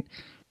 I mean,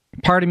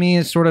 part of me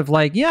is sort of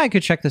like, yeah, I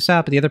could check this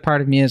out, but the other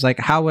part of me is like,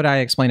 how would I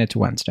explain it to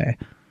Wednesday?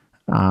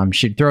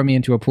 She'd throw me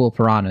into a pool of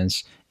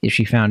piranhas if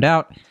she found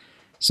out.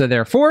 So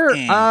therefore,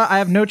 I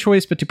have no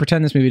choice but to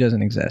pretend this movie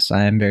doesn't exist.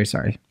 I am very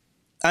sorry.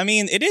 I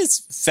mean, it is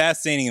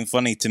fascinating and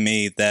funny to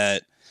me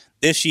that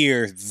this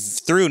year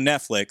through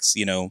Netflix,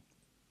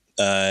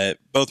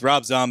 both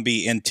Rob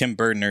Zombie and Tim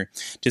Burton are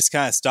just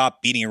kind of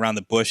stopped beating around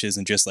the bushes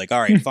and just like, all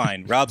right,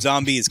 fine. Rob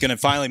Zombie is going to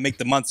finally make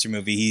the monster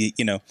movie. He,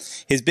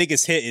 his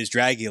biggest hit is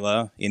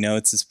Dragula.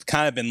 It's just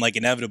kind of been like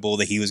inevitable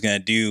that he was going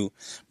to do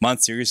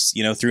monsters,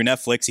 through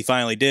Netflix. He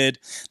finally did.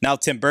 Now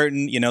Tim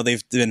Burton,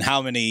 they've been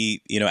how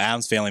many,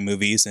 Addams Family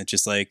movies, and it's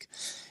just like,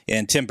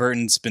 and Tim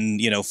Burton's been,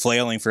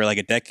 flailing for like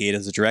a decade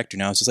as a director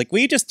now. It's just like, will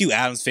you just do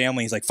Addams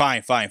Family? He's like,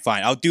 fine.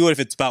 I'll do it if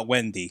it's about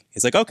Wendy.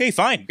 He's like, okay,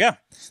 fine. Yeah,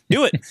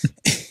 do it.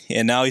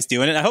 And now he's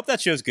doing it. I hope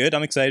that show's good.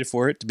 I'm excited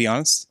for it, to be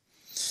honest.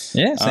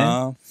 Yeah,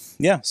 same.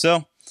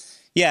 So,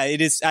 yeah, it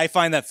is. I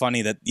find that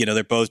funny that,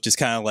 they're both just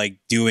kind of like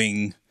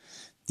doing,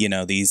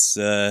 these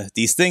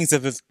things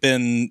that have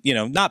been,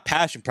 not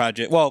passion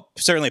project. Well,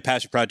 certainly a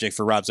passion project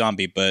for Rob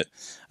Zombie, but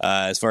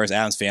as far as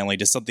Addams Family,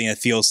 just something that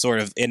feels sort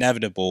of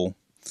inevitable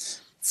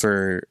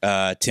for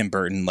Tim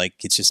Burton. Like,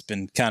 it's just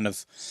been kind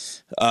of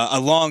a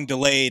long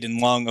delayed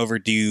and long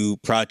overdue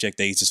project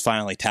that he's just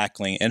finally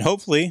tackling, and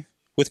hopefully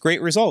with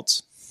great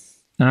results.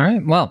 All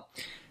right. Well,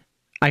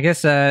 I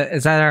guess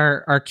is that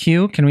our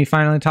cue? Can we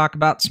finally talk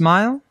about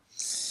Smile?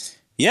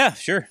 Yeah,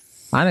 sure.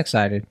 I'm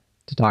excited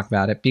to talk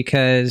about it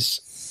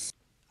because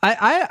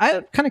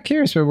I'm kind of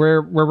curious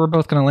where we're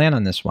both going to land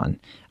on this one.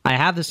 I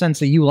have the sense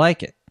that you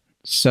like it,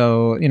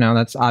 so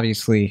that's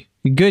obviously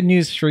good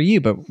news for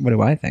you. But what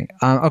do I think?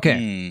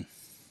 Okay.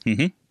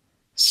 Mm-hmm.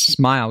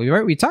 Smile.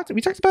 We talked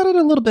about it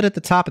a little bit at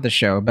the top of the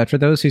show, but for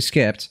those who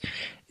skipped,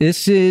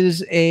 this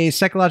is a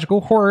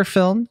psychological horror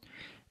film.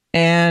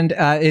 And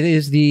it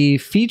is the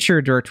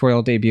feature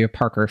directorial debut of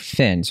Parker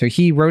Finn. So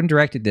he wrote and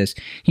directed this.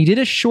 He did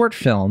a short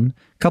film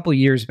a couple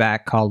years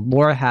back called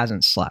Laura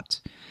Hasn't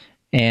Slept.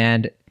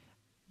 And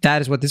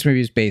that is what this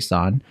movie is based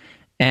on.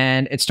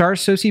 And it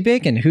stars Sosie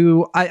Bacon,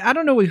 who I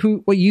don't know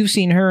what you've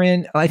seen her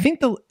in. I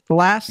think the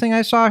last thing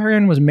I saw her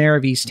in was Mare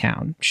of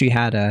Easttown. She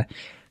had a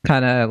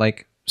kind of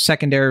like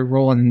secondary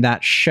role in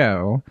that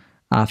show.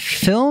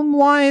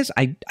 Film-wise,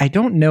 I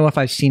don't know if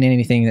I've seen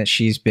anything that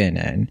she's been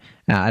in.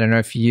 I don't know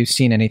if you've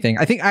seen anything.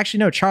 I think actually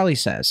no. Charlie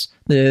Says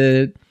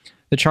the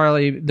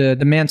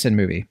Manson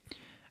movie.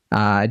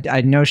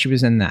 I know she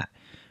was in that,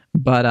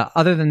 but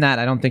other than that,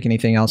 I don't think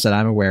anything else that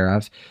I'm aware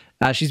of.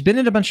 She's been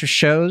in a bunch of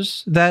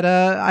shows that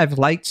I've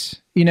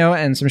liked,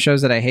 and some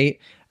shows that I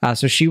hate.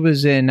 So she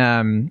was in.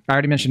 I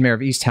already mentioned Mare of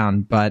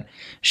Easttown, but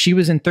she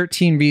was in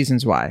 13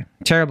 Reasons Why.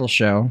 Terrible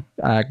show,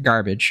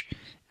 garbage.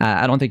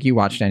 I don't think you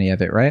watched any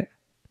of it, right?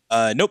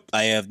 Nope,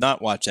 I have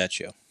not watched that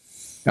show.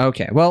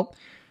 Okay, well,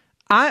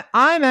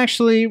 I'm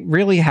actually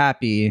really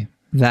happy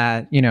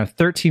that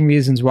 13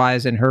 Reasons Why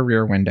is in her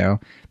rear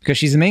window because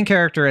she's the main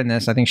character in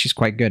this. I think she's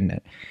quite good in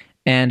it.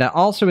 And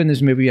also in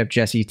this movie, we have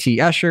Jesse T.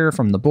 Usher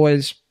from The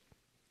Boys.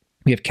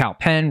 We have Cal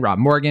Penn, Rob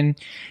Morgan,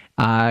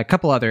 a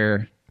couple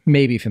other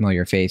maybe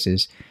familiar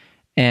faces.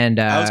 And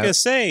I was going to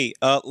say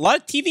a lot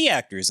of TV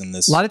actors in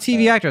this. A lot of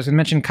TV actors. I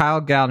mentioned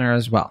Kyle Gallner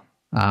as well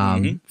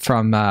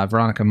from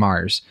Veronica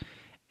Mars.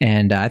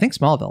 And I think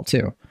Smallville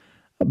too,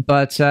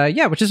 but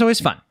which is always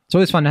fun. It's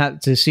always fun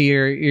to see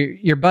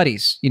your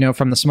buddies,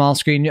 from the small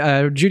screen.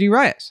 Judy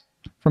Reyes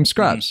from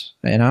Scrubs.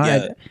 I don't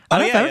know if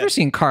I've ever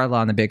seen Carla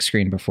on the big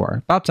screen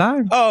before. About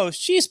time. Oh,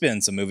 she's been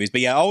in some movies,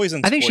 but always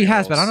in. I think she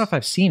has, but I don't know if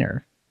I've seen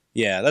her.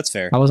 Yeah, that's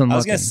fair. I was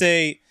gonna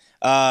say,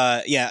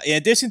 in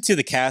addition to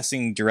the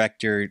casting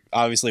director,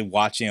 obviously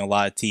watching a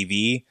lot of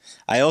TV,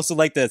 I also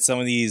like that some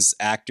of these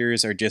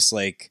actors are just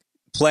like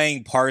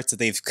playing parts that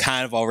they've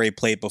kind of already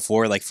played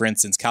before. Like, for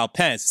instance, Cal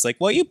Penn. It's like,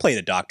 well, you played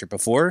a doctor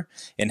before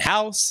in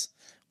House.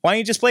 Why don't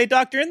you just play a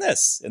doctor in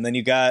this? And then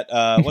you got,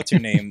 what's her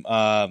name?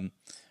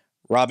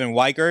 Robin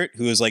Weigert,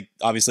 who is like,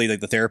 obviously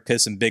like the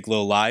therapist in Big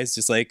Little Lies.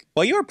 Just like,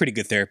 well, you were a pretty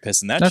good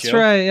therapist in that show. That's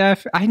right. Yeah.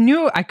 I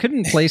knew I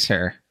couldn't place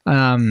her.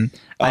 Really?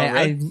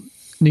 I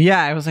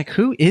was like,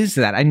 who is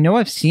that? I know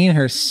I've seen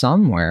her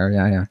somewhere.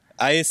 Yeah.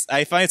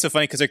 I find it so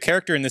funny because her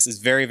character in this is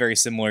very, very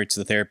similar to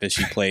the therapist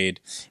she played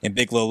in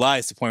Big Little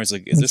Lies. The point was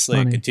like, is this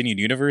like a continued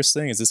universe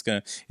thing? Is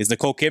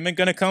Nicole Kidman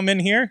gonna come in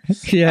here?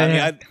 Yeah, I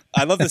mean,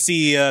 I'd love to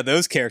see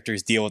those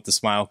characters deal with the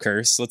smile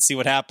curse. Let's see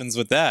what happens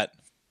with that.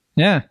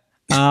 Yeah.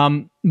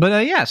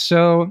 But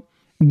so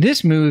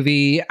this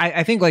movie,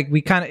 I think like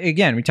we kind of,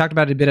 again, we talked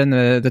about it a bit on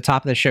the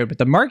top of the show, but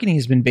the marketing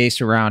has been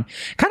based around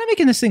kind of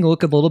making this thing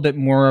look a little bit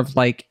more of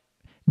like,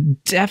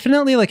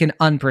 definitely like an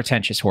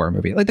unpretentious horror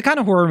movie, like the kind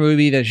of horror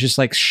movie that's just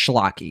like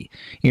schlocky,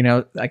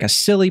 like a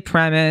silly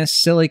premise,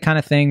 silly kind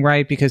of thing,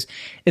 right? Because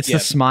it's the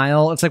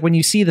smile. It's like when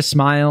you see the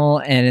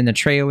smile and in the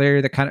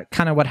trailer, the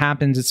kind of what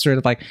happens, it's sort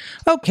of like,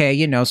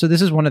 okay, so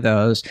this is one of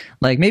those,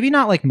 like maybe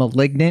not like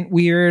Malignant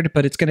weird,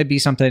 but it's going to be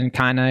something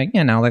kind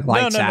of, like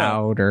Lights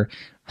Out or,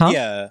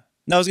 Yeah.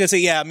 No, I was going to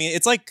say, I mean,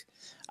 it's like,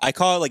 I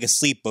call it like a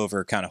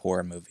sleepover kind of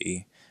horror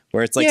movie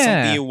where it's like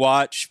something you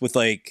watch with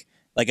like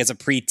as a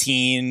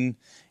preteen,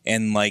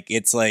 and like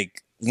it's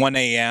like 1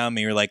 a.m. and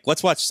you're like,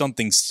 let's watch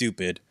something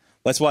stupid.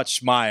 Let's watch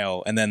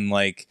Smile. And then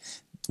like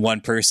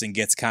one person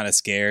gets kind of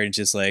scared and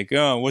just like,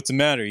 oh, what's the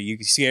matter?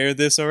 You scared of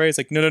this already? It's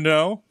like,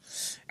 no.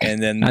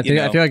 And then I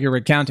feel like you're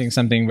recounting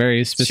something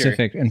very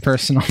specific and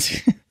personal.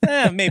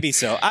 Maybe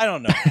so. I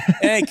don't know.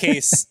 In any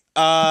case,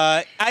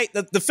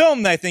 the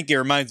film that I think it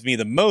reminds me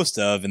the most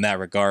of in that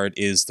regard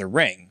is The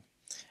Ring.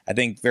 I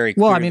think very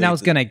clearly. Well, I mean, I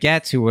was going to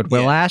get to it,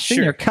 Will Ashton.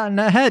 Sure. You're cutting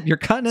ahead. You're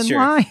cutting in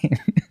line.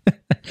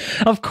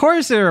 Of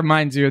course it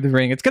reminds you of The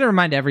Ring. It's going to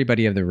remind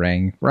everybody of The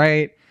Ring,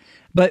 right?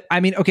 But, I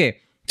mean, okay,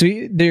 so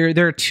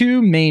there are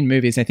two main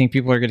movies I think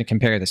people are going to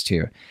compare this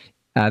to.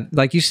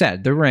 Like you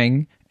said, The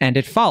Ring and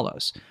It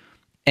Follows.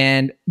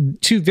 And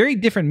two very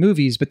different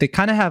movies, but they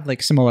kind of have,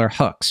 like, similar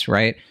hooks,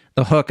 right?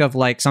 The hook of,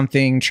 like,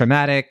 something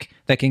traumatic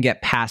that can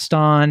get passed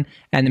on,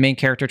 and the main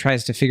character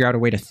tries to figure out a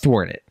way to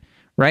thwart it,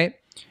 right?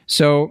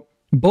 So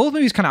both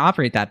movies kind of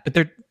operate that, but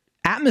they're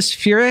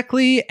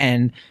atmospherically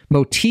and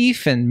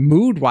motif and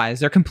mood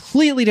wise, they're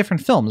completely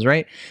different films,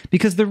 right?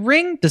 Because The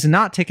Ring does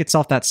not take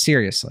itself that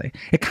seriously.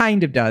 It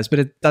kind of does, but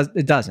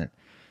it doesn't.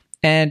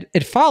 And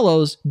It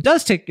Follows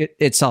does take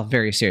itself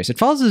very serious. It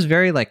Follows is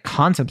very like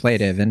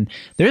contemplative, and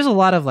there's a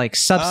lot of like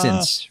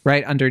substance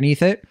right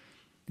underneath it.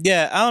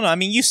 Yeah, I don't know. I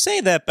mean, you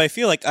say that, but I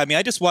feel like,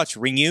 I just watched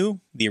Ringu,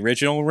 the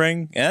original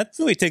Ring, and that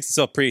really takes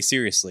itself pretty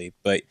seriously.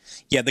 But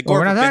yeah, the Gore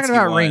we're not talking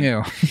about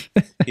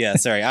Ringu. Yeah,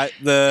 sorry.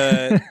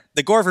 The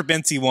Gore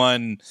Verbinski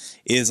one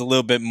is a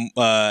little bit,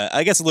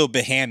 I guess, a little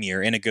bit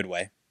hammier in a good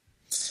way,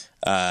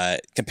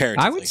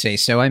 comparatively. I would say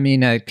so. I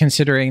mean,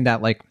 considering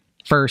that like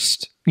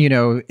first,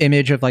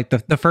 image of like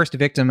the first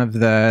victim of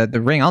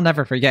the Ring, I'll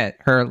never forget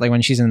her, like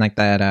when she's in like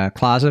that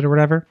closet or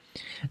whatever.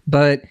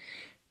 But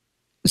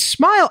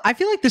Smile, I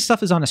feel like this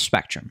stuff is on a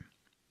spectrum,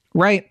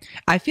 right?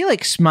 I feel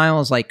like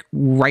Smile is like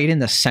right in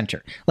the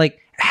center.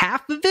 Like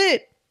half of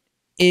it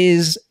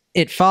is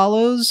It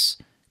Follows,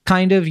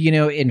 kind of,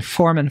 in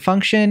form and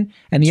function,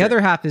 and the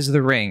other half is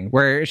The Ring,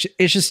 where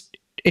it's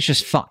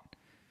just fun.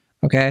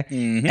 Okay,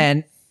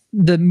 and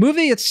the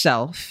movie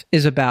itself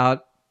is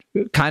about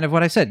kind of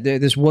what I said.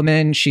 This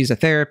woman, she's a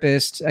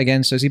therapist,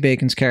 again, Sosie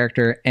Bacon's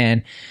character,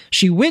 and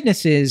she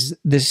witnesses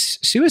this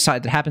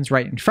suicide that happens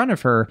right in front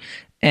of her,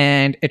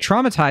 and it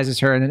traumatizes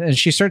her, and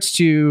she starts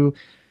to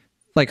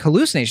like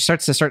hallucinate.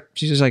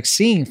 She's just like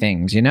seeing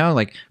things,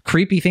 like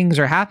creepy things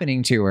are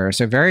happening to her.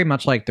 So very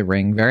much like The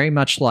Ring, very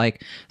much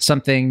like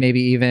something maybe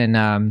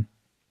even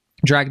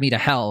Drag Me to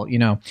Hell,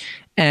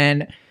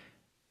 and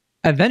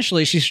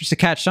eventually she starts to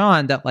catch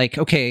on that like,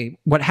 okay,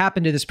 what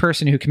happened to this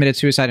person who committed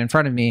suicide in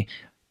front of me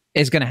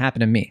is going to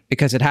happen to me,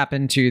 because it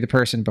happened to the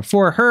person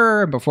before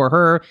her.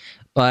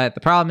 But the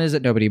problem is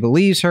that nobody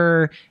believes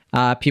her.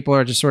 People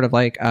are just sort of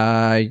like,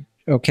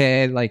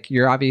 okay, like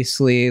you're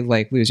obviously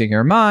like losing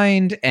your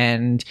mind.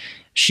 And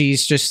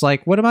she's just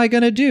like, what am I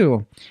going to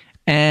do?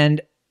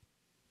 And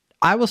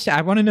I will say,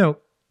 I want to know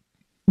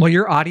what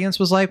your audience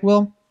was like,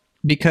 Will,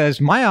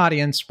 because my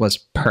audience was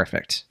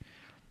perfect.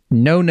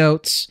 No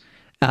notes.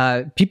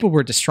 People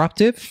were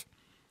disruptive.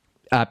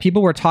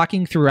 People were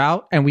talking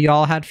throughout, and we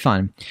all had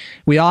fun.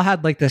 We all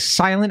had like this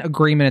silent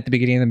agreement at the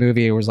beginning of the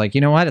movie. It was like,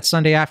 you know what? It's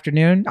Sunday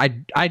afternoon.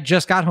 I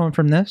just got home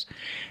from this,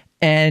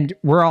 and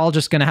we're all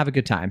just going to have a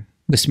good time.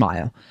 The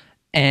Smile.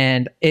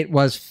 And it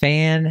was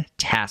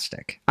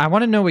fantastic. I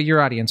want to know what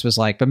your audience was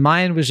like, but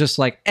mine was just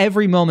like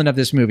every moment of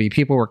this movie,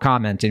 people were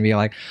commenting, be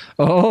like,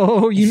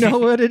 oh, you know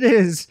what it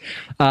is.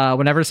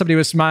 Whenever somebody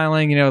was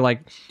smiling,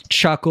 like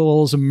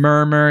chuckles,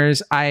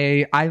 murmurs.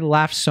 I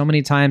laughed so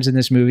many times in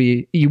this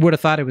movie. You would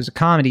have thought it was a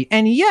comedy.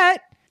 And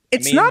yet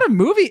it's not a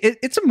movie.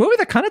 It's a movie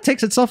that kind of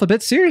takes itself a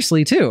bit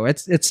seriously too.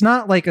 It's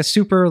not like a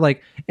super,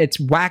 like it's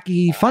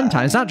wacky fun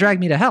time. It's not Drag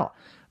Me to Hell.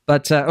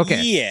 But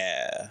okay.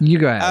 Yeah. You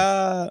go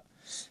ahead.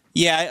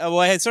 Yeah,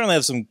 I certainly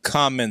have some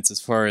comments as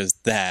far as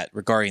that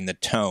regarding the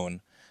tone.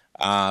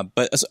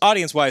 But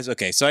audience-wise,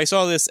 okay, so I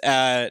saw this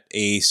at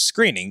a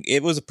screening.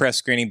 It was a press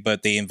screening,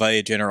 but they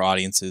invited general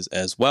audiences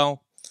as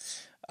well.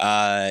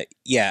 I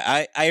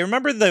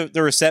remember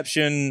the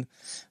reception.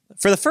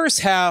 For the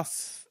first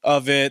half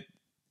of it,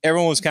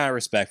 everyone was kind of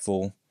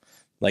respectful.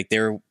 Like, they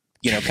were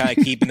kind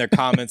of keeping their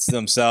comments to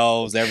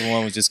themselves.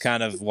 Everyone was just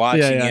kind of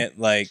watching it.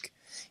 Like,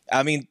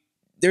 I mean,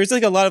 there's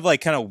like a lot of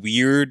like kind of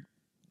weird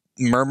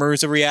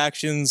murmurs of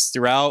reactions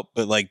throughout,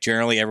 but like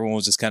generally everyone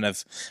was just kind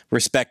of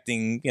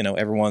respecting,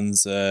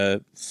 everyone's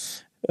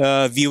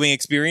viewing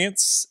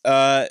experience.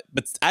 But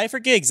I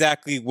forget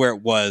exactly where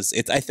it was.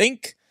 I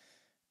think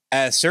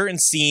at a certain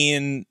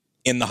scene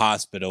in the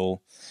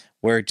hospital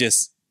where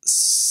just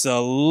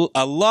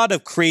a lot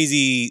of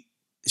crazy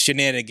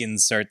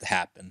shenanigans start to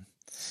happen.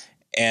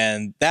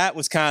 And that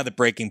was kind of the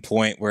breaking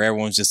point where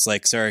everyone's just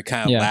like started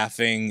kind of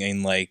laughing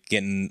and like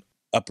getting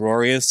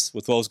uproarious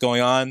with what was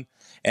going on.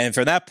 And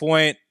from that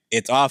point,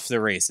 it's off the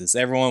races.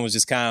 Everyone was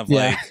just kind of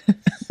like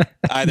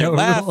either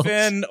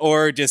laughing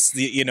or just,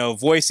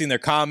 voicing their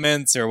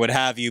comments or what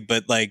have you.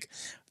 But like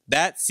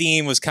that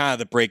scene was kind of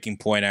the breaking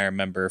point, I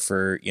remember,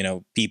 for,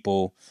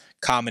 people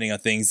commenting on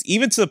things,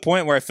 even to the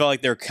point where I felt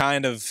like they're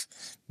kind of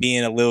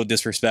being a little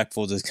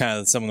disrespectful to kind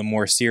of some of the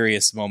more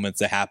serious moments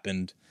that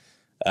happened,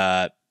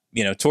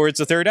 towards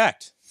the third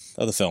act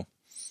of the film.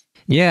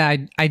 Yeah,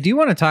 I do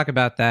want to talk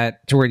about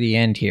that toward the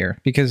end here,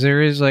 because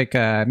there is like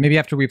maybe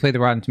after we play the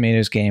Rotten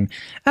Tomatoes game,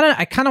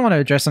 I kind of want to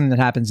address something that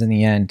happens in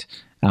the end.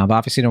 But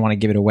obviously don't want to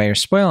give it away or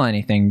spoil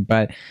anything.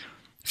 But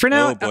for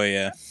now, oh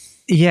boy,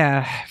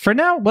 for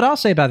now, what I'll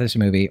say about this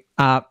movie,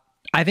 I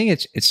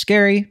think it's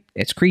scary,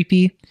 it's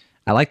creepy.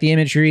 I like the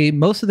imagery.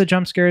 Most of the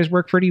jump scares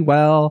work pretty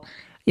well.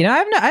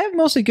 I have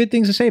mostly good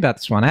things to say about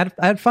this one. I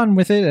had fun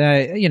with it.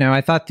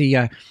 I thought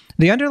the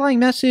underlying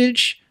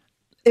message,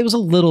 it was a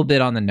little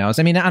bit on the nose.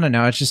 I mean, I don't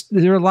know. It's just,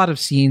 there are a lot of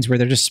scenes where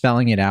they're just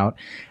spelling it out.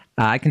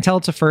 I can tell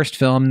it's a first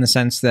film in the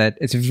sense that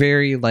it's a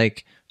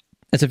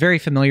very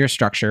familiar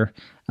structure.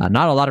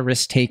 Not a lot of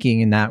risk taking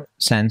in that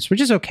sense,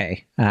 which is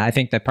okay. I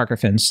think that Parker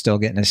Finn's still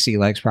getting his sea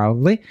legs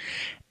probably.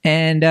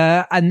 And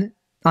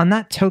on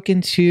that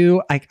token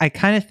too, I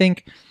kind of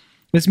think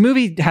this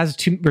movie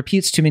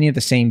repeats too many of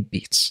the same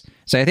beats.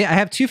 So I think I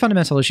have two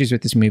fundamental issues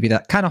with this movie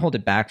that kind of hold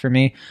it back for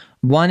me.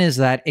 One is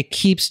that it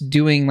keeps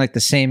doing like the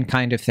same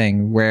kind of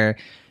thing where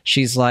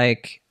she's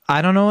like,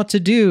 I don't know what to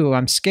do.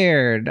 I'm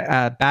scared.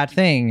 Bad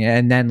thing.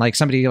 And then like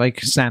somebody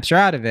like snaps her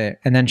out of it.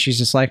 And then she's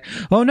just like,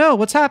 oh no,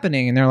 what's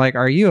happening? And they're like,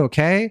 are you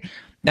okay?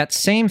 That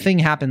same thing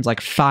happens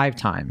like 5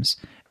 times.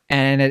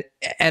 And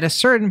at a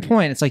certain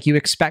point, it's like you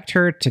expect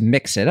her to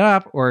mix it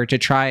up or to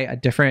try a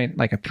different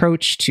like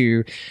approach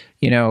to,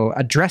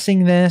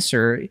 addressing this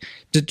or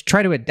to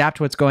try to adapt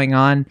what's going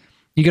on.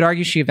 You could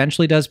argue she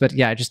eventually does, but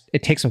yeah,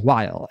 it takes a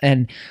while.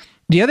 And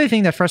the other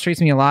thing that frustrates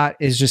me a lot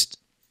is just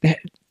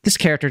this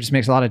character just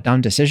makes a lot of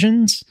dumb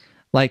decisions.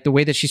 Like the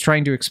way that she's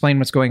trying to explain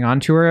what's going on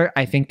to her.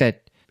 I think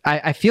that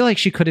I feel like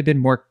she could have been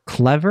more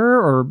clever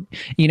or,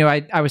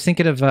 I was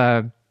thinking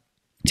of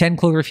 10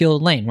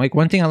 Cloverfield Lane. Like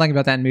one thing I like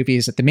about that movie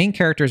is that the main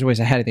character is always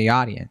ahead of the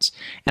audience.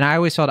 And I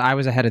always felt I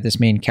was ahead of this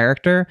main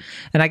character.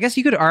 And I guess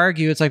you could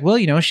argue it's like, well,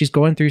 she's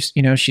going through,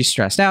 she's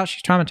stressed out,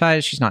 she's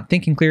traumatized, she's not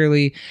thinking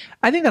clearly.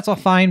 I think that's all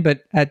fine,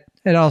 but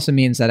it also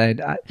means that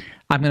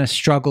I'm going to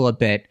struggle a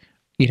bit,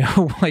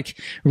 like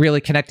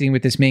really connecting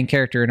with this main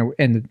character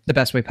in the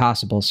best way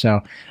possible. So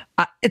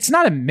it's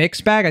not a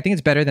mixed bag. I think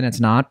it's better than it's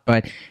not.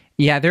 But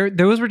yeah,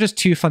 those were just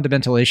two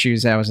fundamental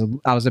issues that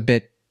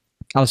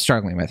I was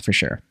struggling with for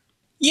sure.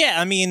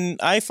 Yeah, I mean,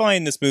 I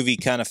find this movie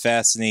kind of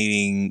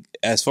fascinating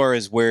as far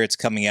as where it's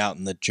coming out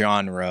in the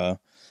genre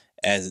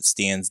as it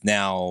stands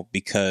now,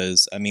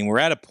 because, I mean, we're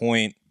at a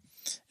point,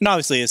 and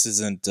obviously this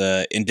isn't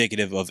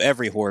indicative of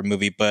every horror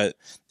movie, but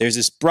there's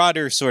this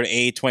broader sort of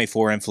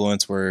A24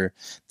 influence where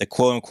the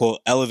quote-unquote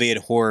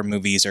elevated horror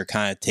movies are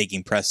kind of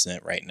taking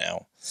precedent right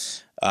now.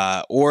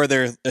 Or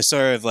they're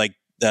sort of like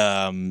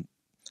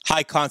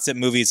high-concept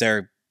movies that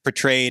are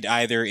portrayed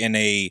either in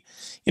a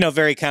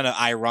very kind of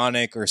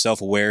ironic or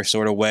self-aware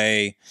sort of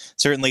way.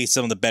 Certainly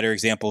some of the better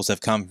examples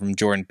have come from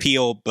Jordan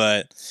Peele,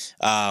 but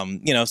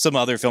some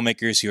other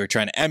filmmakers who are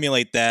trying to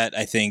emulate that,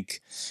 I think,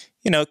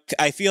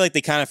 I feel like they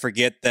kind of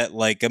forget that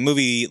like a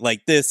movie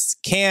like this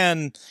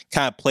can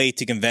kind of play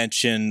to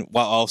convention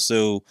while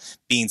also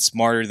being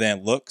smarter than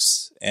it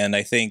looks. And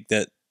I think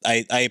that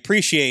I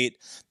appreciate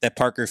that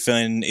Parker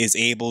Finn is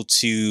able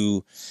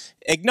to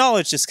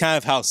acknowledge just kind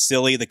of how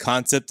silly the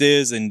concept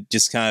is and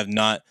just kind of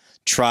not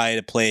try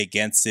to play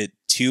against it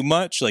too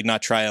much, like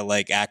not try to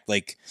like act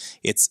like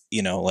it's,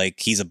 like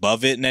he's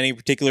above it in any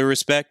particular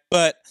respect.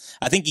 But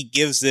I think he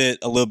gives it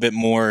a little bit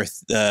more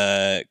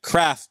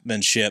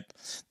craftsmanship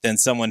than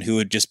someone who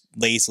would just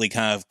lazily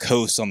kind of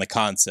coast on the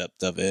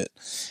concept of it.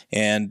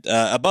 And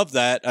above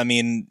that, I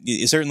mean,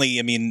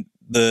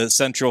 the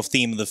central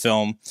theme of the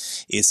film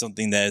is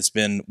something that has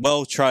been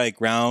well tried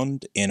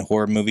ground in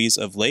horror movies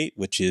of late,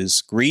 which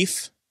is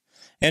grief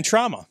and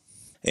trauma.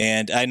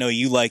 And I know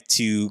you like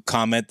to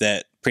comment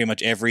that pretty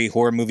much every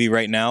horror movie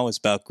right now is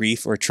about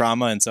grief or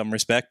trauma in some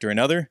respect or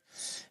another.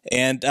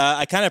 And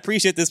I kind of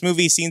appreciate this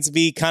movie seems to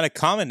be kind of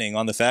commenting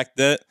on the fact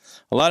that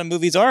a lot of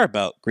movies are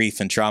about grief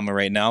and trauma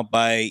right now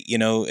by,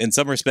 in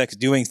some respects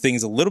doing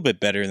things a little bit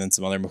better than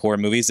some other horror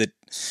movies. It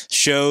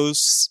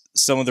shows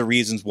some of the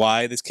reasons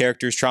why this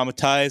character is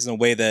traumatized in a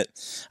way that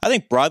I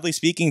think, broadly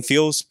speaking,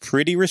 feels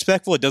pretty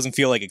respectful. It doesn't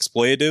feel like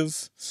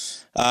exploitative.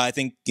 I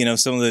think,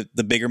 some of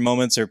the bigger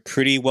moments are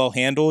pretty well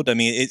handled. I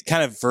mean, it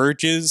kind of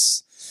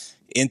verges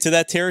into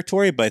that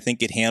territory, but I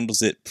think it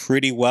handles it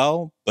pretty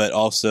well, but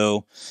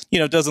also,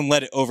 doesn't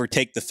let it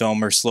overtake the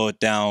film or slow it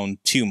down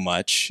too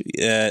much.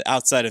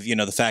 Outside of,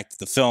 the fact that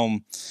the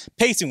film,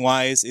 pacing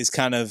wise, is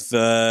kind of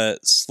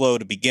slow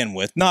to begin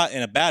with, not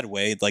in a bad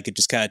way. Like it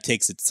just kind of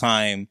takes its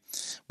time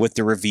with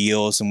the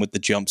reveals and with the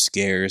jump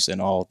scares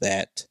and all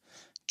that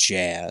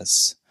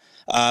jazz.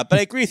 But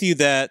I agree with you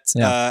that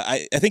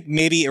I think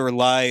maybe it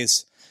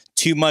relies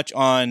too much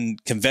on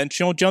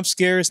conventional jump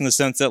scares in the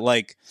sense that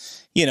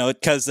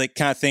because like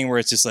kind of thing where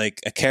it's just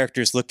like a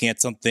character's looking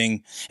at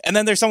something and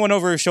then there's someone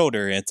over his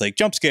shoulder and it's like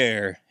jump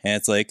scare and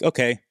it's like,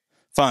 okay,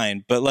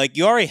 fine. But like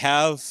you already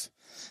have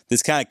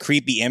this kind of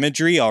creepy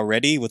imagery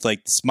already with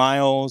like the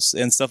smiles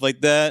and stuff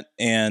like that.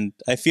 And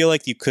I feel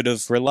like you could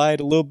have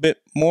relied a little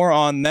bit more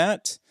on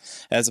that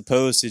as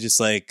opposed to just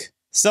like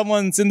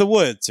someone's in the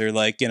woods or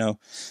like,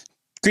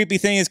 creepy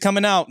thing is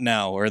coming out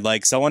now or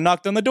like someone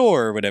knocked on the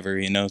door or whatever,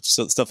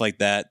 stuff like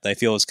that. I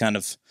feel is kind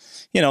of,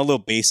 a little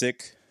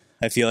basic.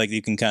 I feel like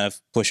you can kind of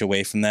push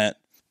away from that.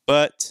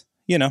 But,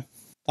 I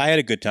had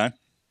a good time.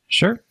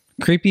 Sure.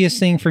 Creepiest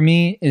thing for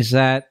me is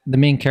that the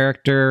main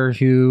character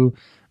who,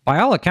 by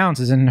all accounts,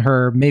 is in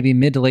her maybe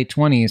mid to late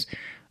 20s,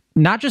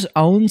 not just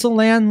owns a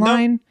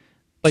landline,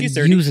 but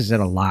uses it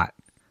a lot.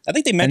 I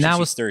think they mentioned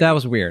she's 30. That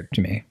was weird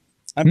to me.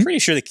 I'm pretty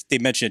sure they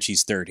mentioned that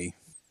she's 30.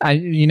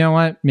 You know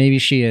what? Maybe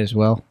she is.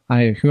 Well,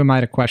 who am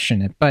I to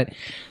question it? But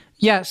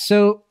yeah,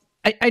 so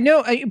I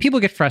know people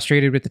get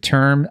frustrated with the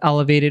term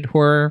elevated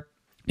horror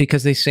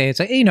because they say it's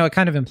like, it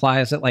kind of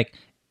implies that like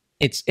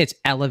it's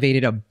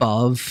elevated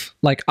above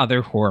like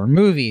other horror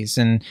movies.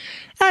 And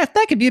that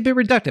could be a bit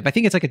reductive. I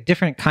think it's like a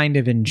different kind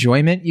of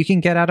enjoyment you can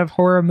get out of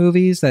horror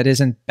movies that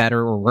isn't better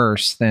or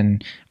worse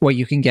than what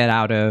you can get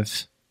out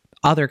of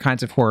other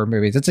kinds of horror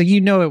movies. It's like,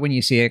 it when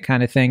you see it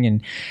kind of thing.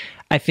 And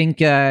I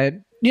think,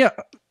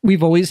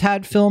 we've always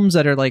had films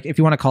that are like, if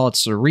you want to call it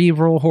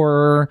cerebral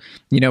horror,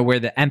 where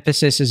the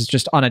emphasis is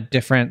just on a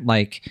different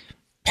like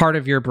part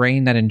of your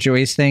brain that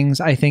enjoys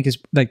things. I think is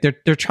like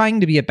they're trying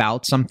to be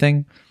about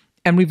something.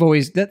 And we've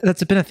always,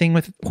 that's been a thing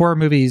with horror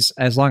movies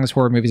as long as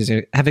horror movies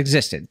have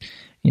existed.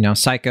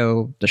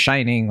 Psycho, The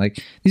Shining,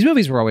 like these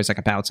movies were always like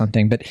about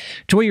something. But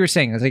to what you were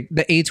saying, it's like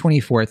the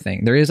A24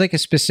 thing. There is like a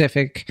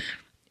specific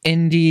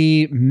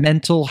indie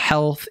mental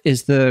health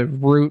is the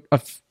root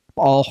of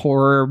all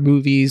horror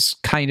movies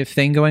kind of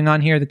thing going on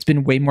here that's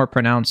been way more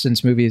pronounced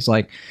since movies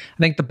like, I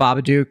think The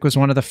Babadook was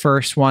one of the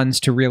first ones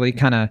to really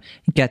kind of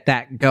get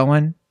that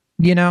going,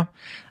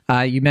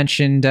 you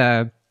mentioned,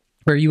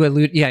 where you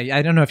allude,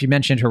 I don't know if you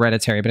mentioned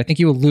Hereditary, but I think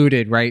you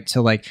alluded, right,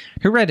 to like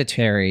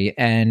Hereditary,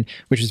 and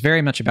which is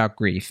very much about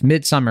grief.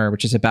 Midsommar,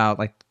 which is about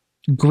like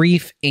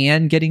grief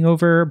and getting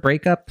over a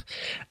breakup.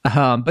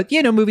 But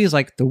movies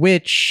like The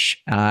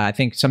Witch, I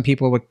think some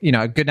people would,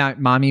 Goodnight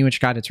Mommy,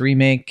 which got its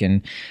remake,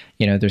 and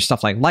there's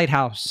stuff like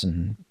Lighthouse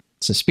and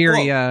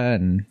Suspiria,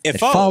 and It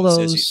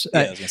Follows.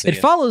 It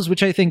Follows,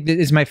 which I think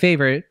is my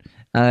favorite,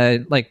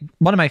 like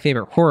one of my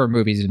favorite horror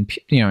movies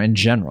in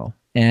general.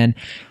 And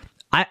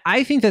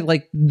I think that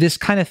like this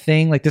kind of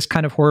thing, like this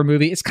kind of horror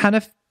movie, it's kind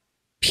of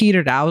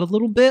petered out a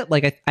little bit.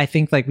 Like I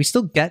think like we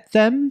still get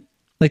them,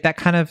 like that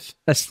kind of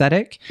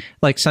aesthetic.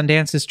 Like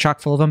Sundance is chock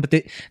full of them, but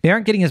they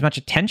aren't getting as much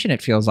attention,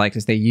 it feels like,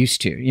 as they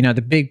used to.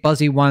 The big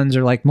buzzy ones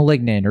are like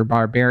Malignant or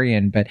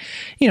Barbarian, but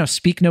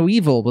Speak No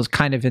Evil was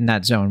kind of in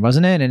that zone,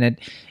 wasn't it? And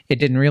it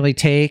didn't really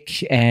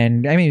take.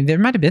 And I mean, there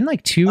might have been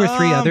like 2 or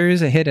 3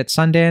 others that hit at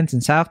Sundance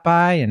and South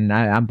by, and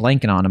I'm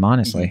blanking on them,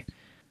 honestly.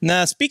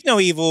 Nah, Speak No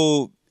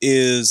Evil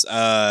is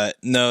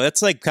no,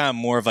 that's like kind of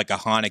more of like a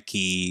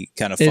Haneke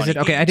kind of funny. Is it?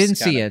 Okay, I didn't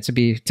see it, to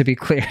be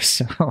clear,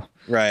 so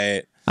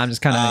right. I'm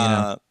just kind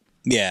of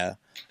yeah.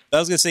 I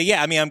was gonna say,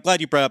 yeah, I mean, I'm glad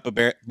you brought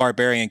up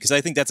Barbarian, because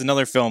I think that's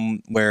another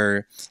film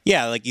where,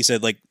 yeah, like you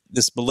said, like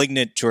this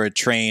Malignant sort of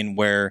train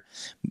where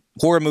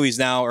horror movies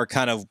now are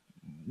kind of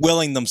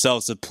willing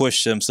themselves to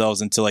push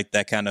themselves into like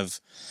that kind of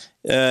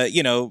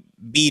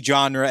B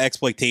genre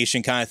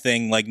exploitation kind of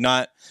thing, like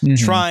not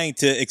trying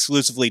to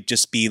exclusively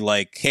just be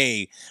like,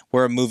 hey,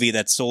 we're a movie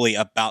that's solely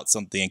about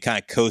something and kind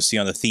of coasting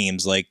on the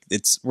themes. Like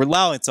we're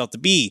allowing itself to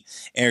be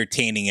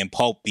entertaining and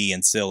pulpy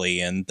and silly.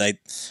 And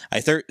I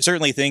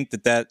certainly think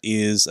that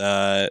is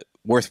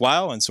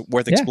worthwhile and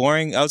worth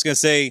exploring. I was going to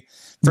say,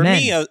 for Men.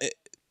 me,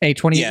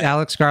 A20,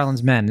 Alex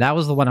Garland's Men. That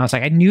was the one I was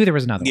like, I knew there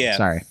was another one.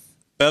 Sorry.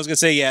 But I was going to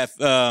say, yeah,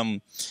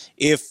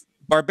 if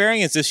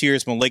Barbarian is this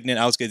year's Malignant,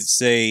 I was going to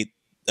say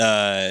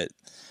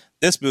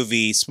this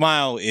movie,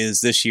 Smile,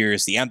 is this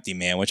year's The Empty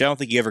Man, which I don't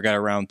think you ever got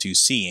around to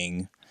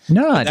seeing.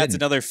 No, I That's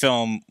didn't. another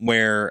film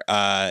where,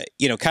 kind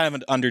of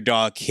an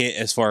underdog hit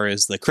as far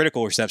as the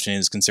critical reception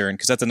is concerned,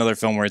 because that's another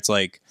film where it's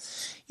like,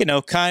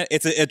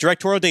 it's a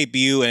directorial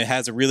debut and it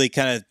has a really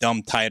kind of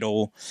dumb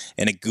title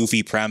and a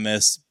goofy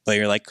premise, but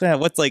you're like,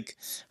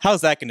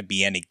 how's that going to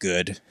be any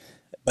good?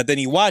 But then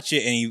you watch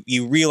it and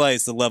you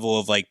realize the level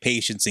of like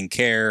patience and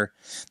care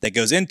that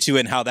goes into it,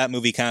 and how that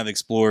movie kind of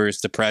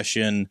explores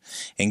depression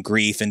and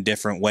grief in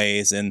different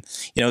ways. And,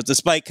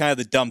 despite kind of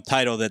the dumb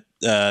title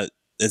that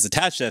is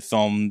attached to that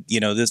film,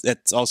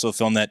 that's also a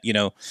film that,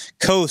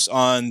 coasts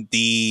on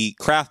the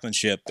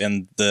craftsmanship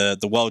and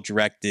the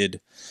well-directed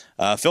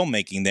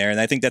filmmaking there. And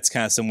I think that's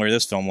kind of similar to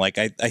this film. Like,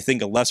 I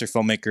think a lesser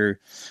filmmaker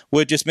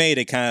would just made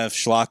a kind of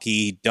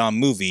schlocky, dumb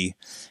movie.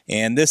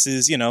 And this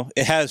is,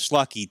 it has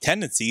schlocky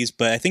tendencies,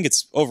 but I think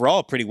it's overall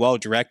a pretty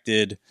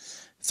well-directed,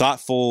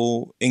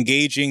 thoughtful,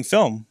 engaging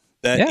film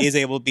that is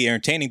able to be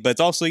entertaining. But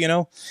it's also,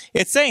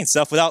 it's saying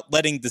stuff without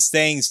letting the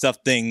saying stuff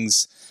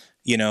things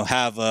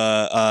have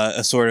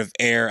a sort of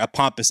air, a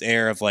pompous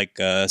air of like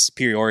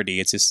superiority.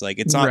 It's just like,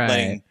 it's not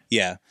letting,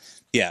 yeah.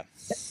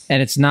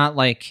 And it's not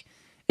like,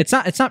 it's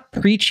not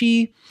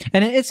preachy,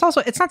 and it's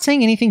not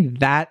saying anything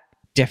that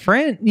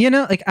different,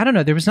 like, I don't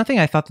know. There was nothing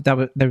I thought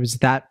that was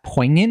that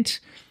poignant.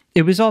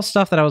 It was all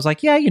stuff that I was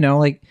like, yeah,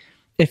 like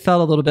it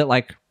felt a little bit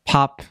like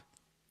pop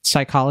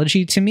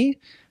psychology to me,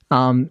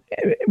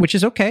 which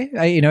is okay.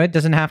 It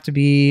doesn't have to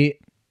be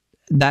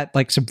that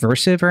like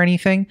subversive or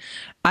anything.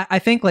 I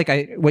think like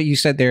what you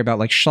said there about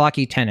like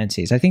schlocky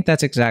tendencies, I think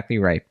that's exactly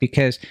right,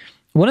 because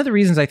one of the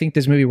reasons I think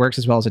this movie works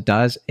as well as it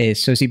does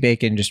is Sosie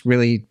Bacon just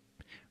really,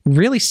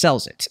 really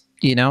sells it.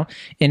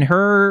 In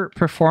her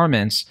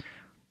performance,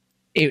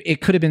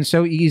 it could have been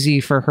so easy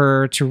for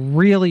her to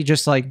really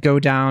just like go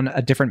down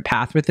a different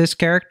path with this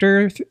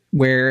character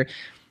where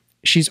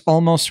she's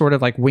almost sort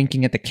of like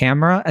winking at the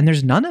camera, and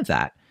there's none of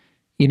that.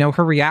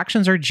 Her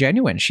reactions are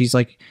genuine. She's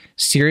like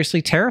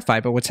seriously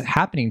terrified by what's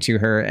happening to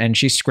her, and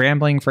she's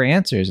scrambling for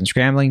answers and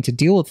scrambling to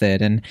deal with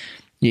it. And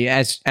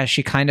as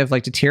she kind of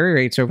like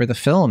deteriorates over the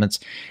film,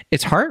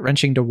 it's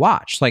heart-wrenching to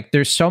watch. Like,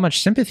 there's so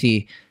much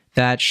sympathy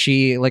that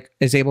she like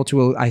is able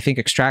to, I think,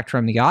 extract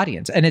from the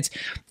audience. And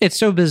it's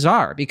so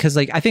bizarre because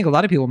like, I think a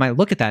lot of people might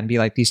look at that and be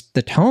like,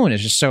 the tone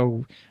is just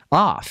so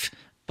off.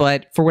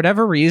 But for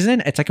whatever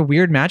reason, it's like a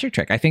weird magic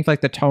trick. I think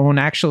like the tone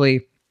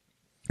actually,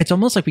 it's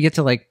almost like we get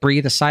to like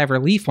breathe a sigh of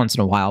relief once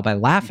in a while by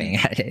laughing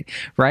at it,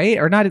 right?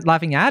 Or not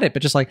laughing at it,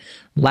 but just like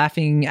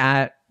laughing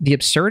at the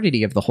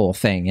absurdity of the whole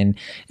thing. And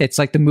it's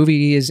like the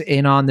movie is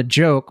in on the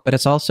joke, but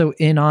it's also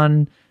in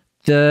on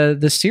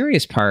the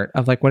serious part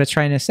of like what it's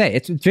trying to say.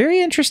 It's very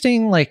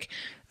interesting, like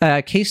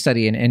case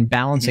study in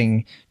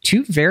balancing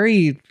two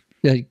very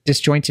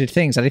disjointed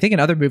things. And I think in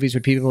other movies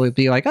would people would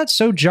be like, oh, it's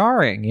so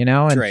jarring,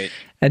 And right.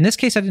 In this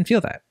case, I didn't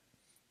feel that.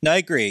 No, I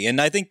agree.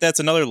 And I think that's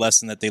another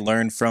lesson that they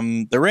learned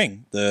from The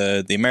Ring,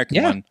 the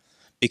American one.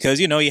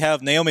 Because, you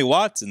have Naomi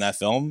Watts in that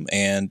film,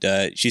 and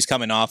she's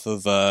coming off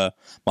of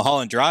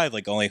Mulholland Drive,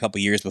 like only a couple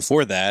years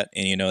before that.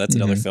 And, that's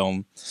another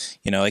film,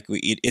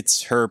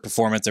 it's her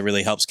performance that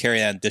really helps carry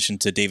that in addition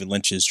to David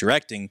Lynch's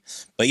directing.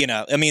 But,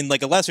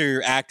 like a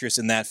lesser actress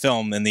in that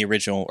film, in the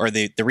original, or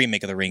the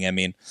remake of The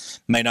Ring,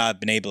 might not have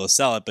been able to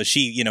sell it. But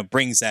she,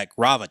 brings that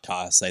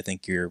gravitas I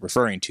think you're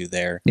referring to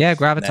there. Yeah,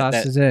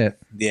 gravitas is it.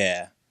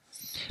 Yeah.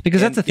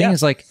 Because that's the thing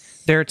is like,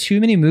 there are too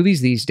many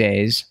movies these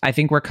days. I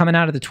think we're coming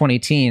out of the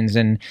 2010s,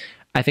 and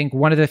I think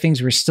one of the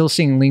things we're still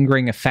seeing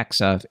lingering effects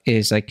of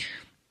is like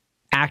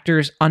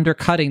actors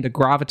undercutting the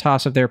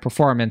gravitas of their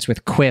performance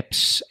with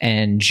quips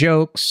and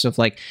jokes of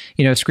like,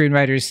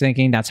 screenwriters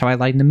thinking that's how I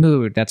lighten the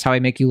mood. That's how I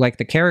make you like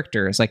the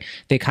characters. Like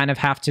they kind of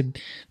have to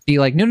be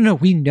like, no,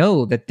 we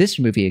know that this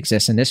movie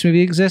exists and this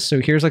movie exists.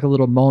 So here's like a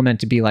little moment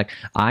to be like,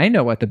 I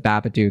know what the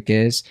Babadook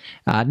is.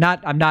 I'm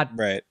not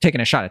taking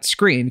a shot at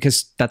Scream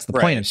because that's the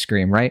point of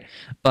Scream. Right.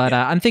 But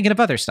I'm thinking of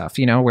other stuff,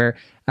 where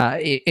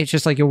it's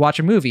just like you'll watch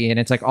a movie and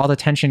it's like all the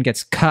tension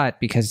gets cut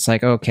because it's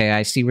like, okay,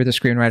 I see where the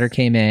screenwriter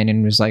came in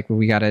and was like, well,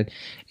 we got to,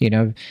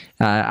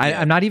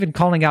 I'm not even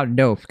calling out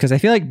Nope because I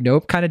feel like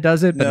Nope kind of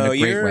does it, but in a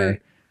great way.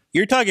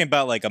 You're talking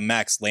about like a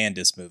Max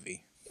Landis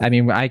movie. I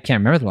mean, I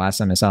can't remember the last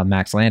time I saw a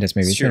Max Landis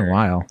movie. It's been a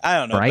while. I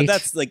don't know, right? But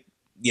that's like,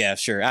 yeah,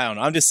 sure. I don't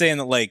know. I'm just saying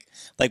that like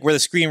where the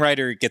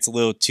screenwriter gets a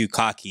little too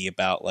cocky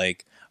about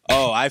like,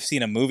 oh, I've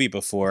seen a movie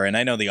before, and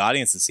I know the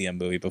audience has seen a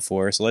movie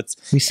before, so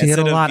we see it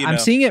a lot. I'm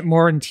seeing it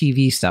more in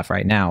TV stuff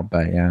right now,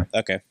 but yeah.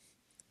 Okay.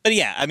 But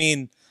yeah, I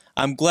mean,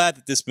 I'm glad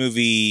that this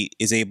movie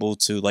is able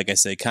to, like I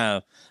said, kind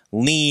of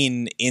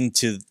lean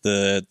into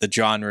the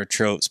genre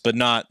tropes, but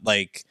not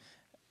like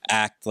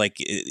act like,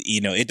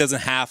 it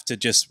doesn't have to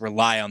just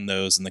rely on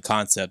those in the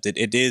concept.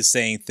 It is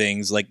saying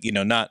things like,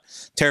 not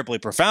terribly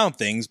profound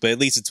things, but at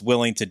least it's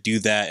willing to do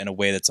that in a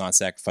way that's not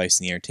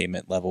sacrificing the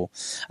entertainment level.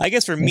 I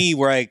guess for me,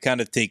 where I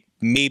kind of take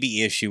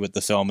maybe issue with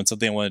the film and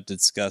something I wanted to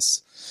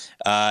discuss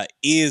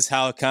is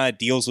how it kind of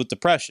deals with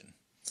depression.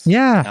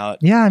 Yeah.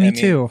 Me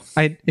too.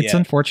 It's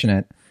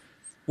unfortunate.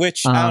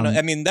 Which, I don't know.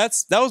 I mean, that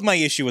was my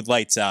issue with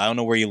Lights Out. I don't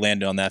know where you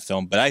landed on that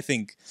film, but I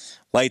think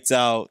lights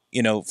out.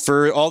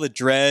 For all the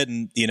dread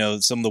and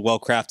some of the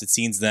well-crafted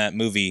scenes in that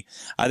movie,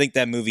 I think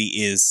that movie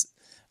is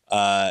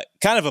kind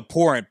of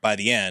abhorrent by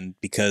the end,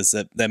 because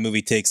that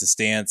movie takes a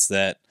stance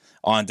that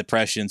on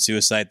depression,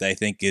 suicide, that I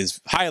think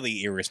is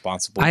highly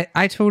irresponsible.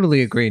 I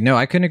totally agree. No,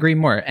 I couldn't agree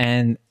more.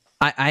 And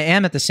I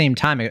am at the same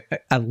time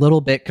a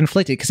little bit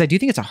conflicted, because I do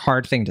think it's a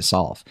hard thing to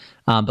solve.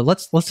 But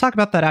let's talk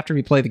about that after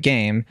we play the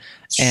game.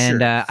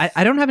 And Sure.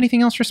 I don't have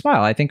anything else for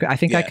Smile. I think I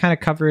Yeah. kind of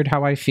covered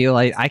how I feel.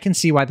 I can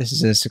see why this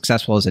is as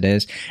successful as it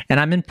is,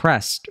 and I'm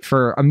impressed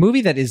for a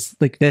movie that is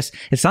like this.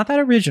 It's not that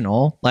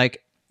original.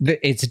 Like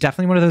it's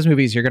definitely one of those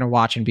movies you're going to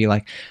watch and be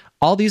like,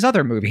 all these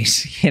other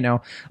movies,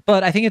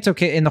 But I think it's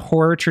okay in the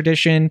horror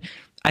tradition.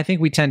 I think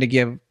we tend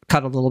to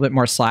cut a little bit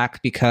more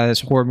slack,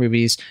 because horror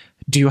movies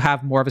do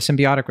have more of a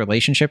symbiotic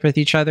relationship with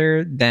each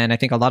other than I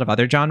think a lot of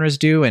other genres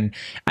do. And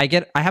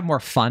I have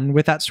more fun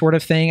with that sort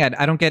of thing.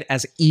 I don't get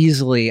as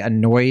easily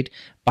annoyed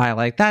by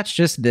like, that's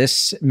just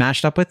this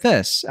mashed up with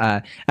this,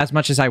 as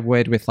much as I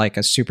would with like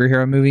a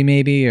superhero movie,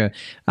 maybe. Or,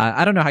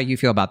 I don't know how you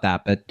feel about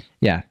that, but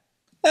yeah.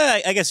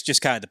 I guess it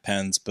just kind of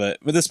depends. But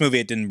with this movie,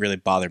 it didn't really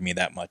bother me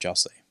that much, I'll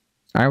say.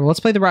 All right, well, let's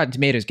play the Rotten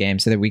Tomatoes game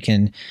so that we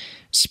can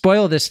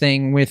spoil this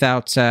thing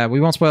without... we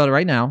won't spoil it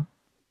right now,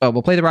 but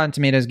we'll play the Rotten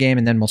Tomatoes game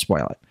and then we'll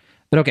spoil it.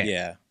 But okay,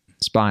 Yeah.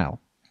 Smile.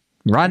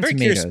 Rotten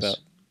Tomatoes.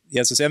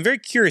 I'm very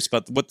curious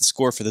about what the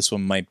score for this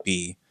one might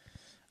be.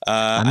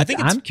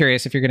 I'm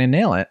curious if you're going to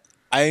nail it.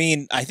 I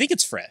mean, I think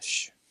it's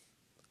fresh.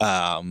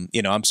 I'm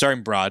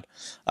starting broad.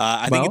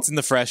 I think it's in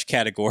the fresh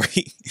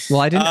category.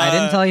 Well, I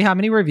didn't tell you how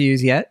many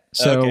reviews yet.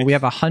 So Okay. we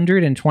have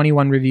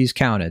 121 reviews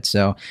counted.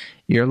 So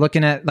you're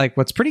looking at like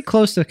what's pretty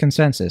close to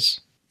consensus.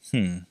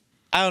 I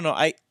don't know.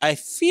 I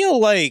feel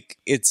like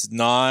it's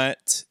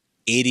not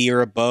 80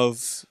 or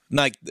above.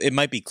 Like it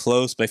might be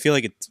close, but I feel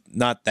like it's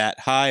not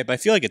that high. But I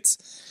feel like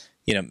it's,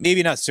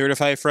 maybe not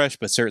certified fresh,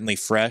 but certainly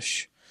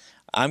fresh.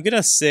 I'm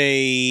gonna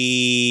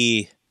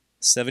say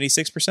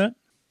 76%.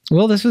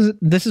 Well, this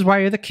is why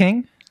you're the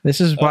king. This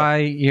is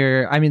why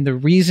the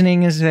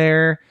reasoning is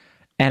there.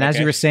 And as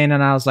you were saying,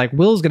 and I was like,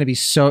 Will's going to be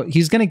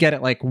he's going to get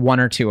it like 1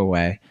 or 2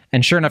 away.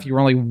 And sure enough, you were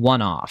only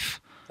 1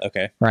 off.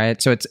 Okay.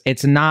 Right. So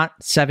it's not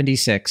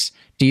 76.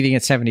 Do you think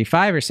it's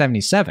 75 or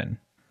 77?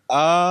 It's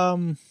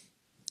a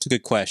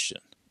good question.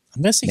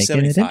 I'm gonna say Making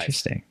 75. it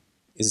interesting.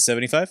 Is it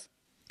 75?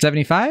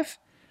 75?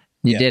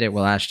 You Yeah. did it,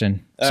 Will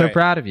Ashton. All So right.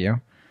 proud of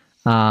you.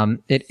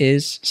 It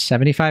is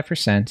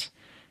 75%.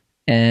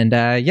 And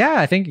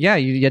I think,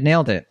 you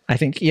nailed it. I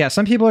think,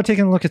 some people are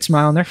taking a look at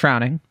Smile and they're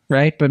frowning,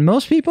 right? But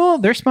most people,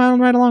 they're smiling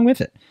right along with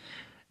it.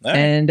 All right.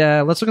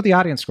 And let's look at the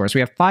audience scores.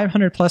 We have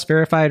 500 plus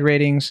verified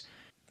ratings.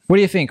 What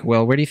do you think,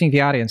 Will? Where do you think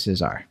the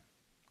audiences are?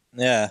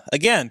 Yeah.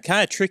 Again,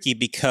 kind of tricky,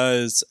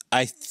 because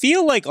I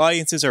feel like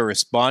audiences are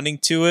responding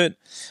to it,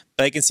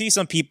 but I can see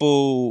some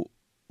people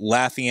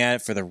laughing at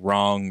it for the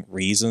wrong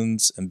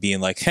reasons and being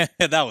like,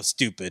 that was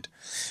stupid.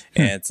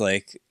 And it's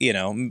like,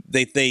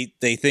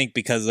 they think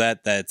because of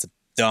that it's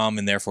dumb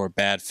and therefore a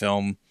bad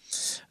film.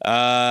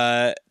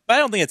 But I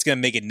don't think it's going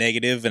to make it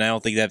negative, and I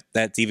don't think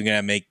that's even going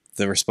to make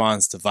the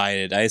response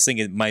divided. I just think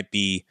it might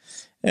be,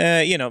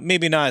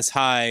 maybe not as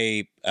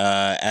high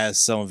as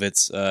some of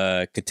its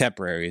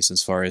contemporaries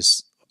as far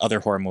as other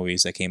horror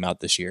movies that came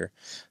out this year.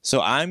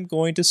 So I'm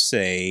going to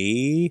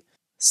say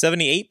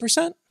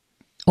 78%.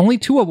 Only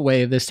 2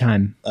 away this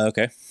time.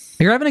 Okay.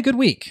 You're having a good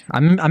week.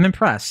 I'm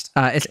impressed.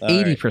 It's All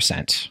right.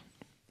 80%.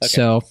 Okay.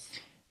 So,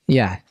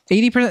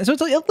 80%. So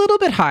it's a little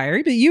bit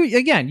higher, but you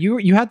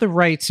had the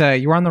right.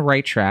 You were on the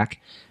right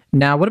track.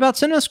 Now, what about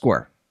Cinema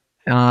Score?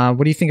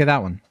 What do you think of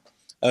that one?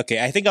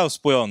 Okay, I think I was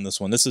spoiled on this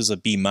one. This is a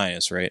B-,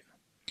 right?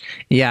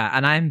 Yeah,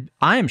 and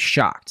I am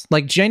shocked,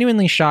 like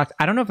genuinely shocked.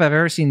 I don't know if I've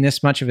ever seen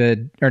this much of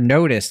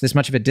noticed this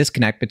much of a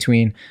disconnect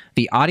between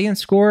the audience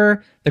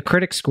score, the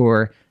critic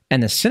score,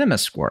 and the cinema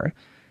score.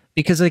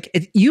 Because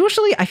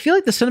usually I feel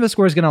like the cinema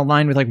score is going to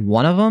align with like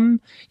one of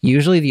them.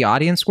 Usually the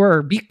audience score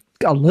or be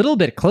a little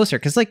bit closer,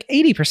 because like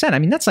 80%. I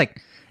mean, that's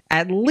like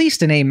at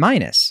least an A-,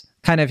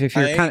 kind of if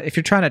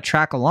you're trying to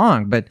track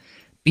along. But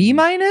B-,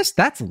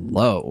 that's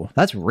low.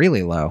 That's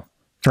really low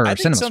for a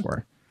cinema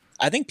score.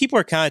 I think people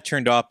are kind of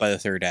turned off by the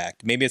third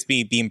act. Maybe it's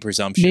me being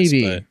presumptuous,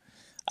 but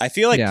I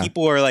feel like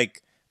people are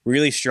like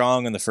really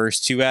strong in the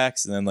first 2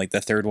 acts, and then like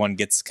the third one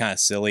gets kind of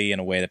silly in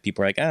a way that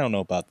people are like, I don't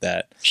know about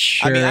that.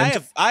 Sure. I mean,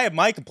 I have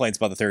my complaints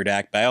about the third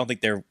act, but I don't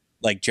think they're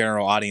like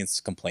general audience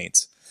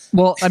complaints.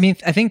 Well, I mean,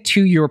 I think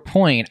to your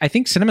point, I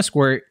think Cinema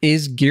Score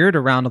is geared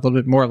around a little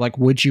bit more like,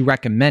 would you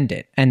recommend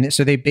it? And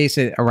so they base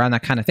it around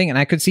that kind of thing. And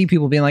I could see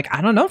people being like,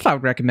 I don't know if I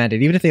would recommend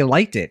it, even if they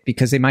liked it,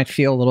 because they might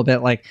feel a little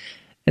bit like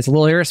it's a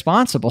little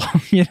irresponsible,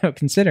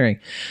 considering.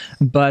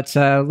 But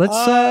I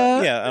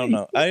don't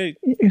know.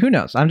 Who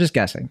knows? I'm just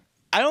guessing.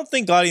 I don't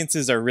think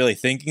audiences are really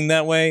thinking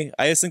that way.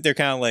 I just think they're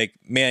kind of like,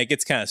 man, it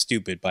gets kind of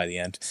stupid by the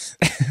end.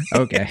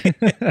 Okay.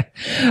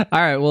 All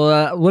right.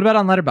 Well, what about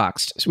on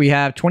Letterboxd? So we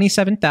have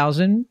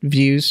 27,000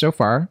 views so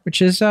far,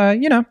 which is,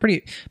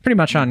 pretty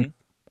much on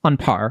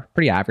par,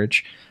 pretty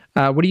average.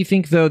 What do you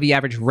think, though, the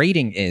average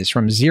rating is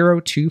from 0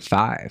 to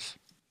 5?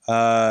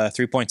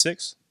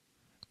 3.6.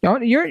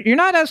 You're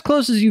not as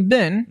close as you've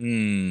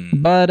been,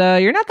 but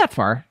you're not that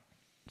far.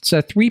 It's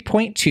a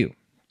 3.2.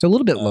 It's a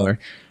little bit lower.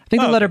 I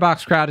think the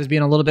Letterboxd crowd is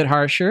being a little bit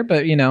harsher,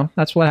 but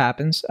that's what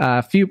happens.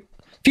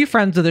 Few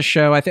friends of the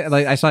show. I think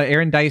like I saw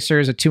Aaron Dicer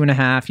is a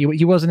 2.5.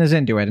 He wasn't as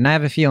into it, and I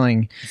have a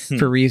feeling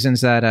for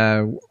reasons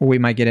that we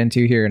might get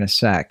into here in a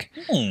sec.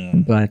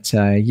 But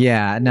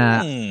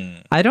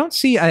I don't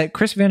see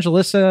Chris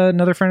Evangelista,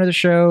 another friend of the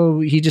show.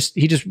 He just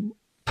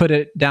put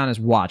it down as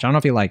watch. I don't know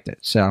if he liked it.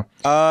 So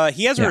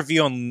he has a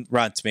review on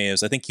Rotten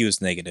Tomatoes. I think he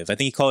was negative. I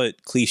think he called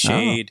it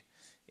cliched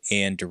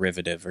and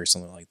derivative or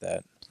something like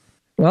that.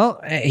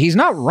 Well, he's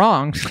not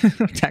wrong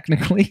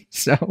technically.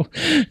 So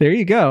there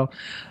you go.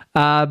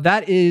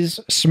 That is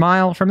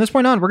Smile. From this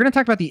point on, we're going to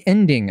talk about the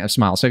ending of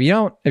Smile. So if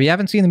you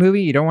haven't seen the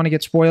movie, you don't want to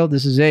get spoiled,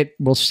 this is it.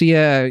 We'll see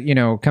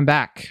come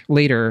back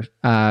later.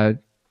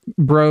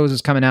 Bros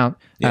is coming out.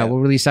 We'll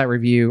release that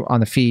review on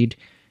the feed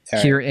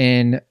here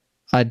in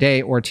a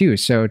day or two.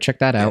 So check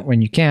that out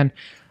when you can.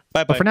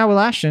 Bye-bye. But for now, Will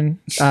Ashton,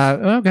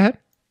 go ahead.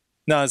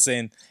 No, I was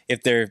saying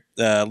if they're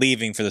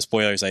leaving for the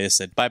spoilers, I just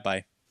said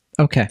bye-bye.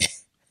 Okay.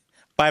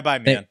 Bye-bye,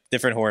 man.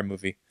 Different horror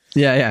movie.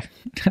 Yeah.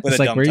 It's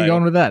like, where are you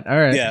going with that? All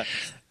right. Yeah.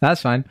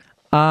 That's fine.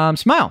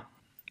 Smile.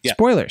 Yeah.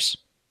 Spoilers.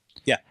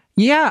 Yeah.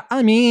 Yeah,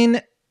 I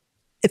mean,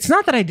 it's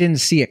not that I didn't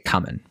see it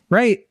coming,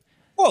 right?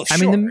 Well, sure.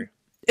 I mean,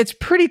 it's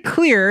pretty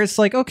clear. It's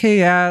like, okay,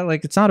 yeah,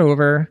 like it's not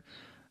over.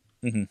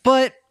 Mm-hmm.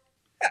 But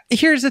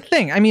here's the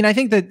thing. I mean, I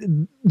think that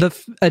the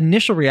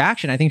initial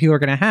reaction I think people are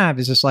going to have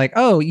is just like,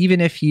 oh,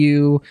 even if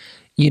you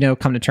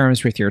come to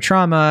terms with your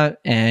trauma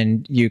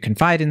and you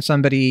confide in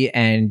somebody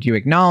and you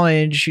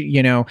acknowledge,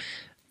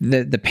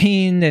 the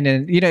pain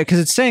and because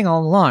it's saying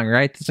all along,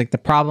 right? It's like the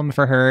problem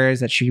for her is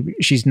that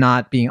she's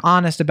not being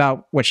honest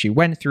about what she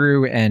went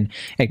through and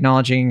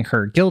acknowledging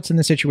her guilt in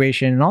the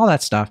situation and all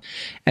that stuff.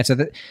 And so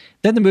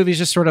then the movie's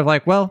just sort of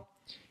like, well,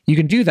 you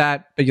can do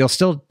that, but you'll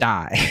still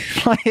die.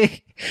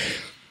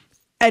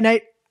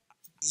 I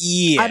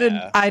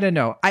don't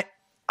know.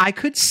 I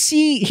could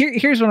see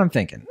here's what I'm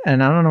thinking,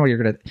 and I don't know what you're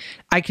gonna.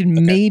 I could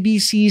maybe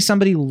see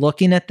somebody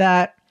looking at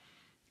that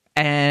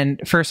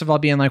and first of all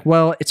being like,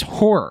 well, it's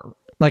horror.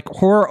 Like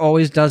horror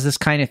always does this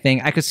kind of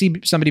thing. I could see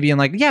somebody being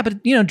like, yeah,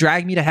 but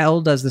Drag Me to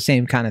Hell does the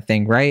same kind of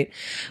thing, right?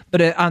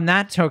 But on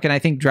that token, I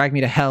think Drag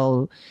Me to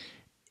Hell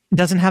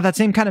doesn't have that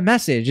same kind of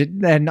message.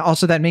 And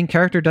also that main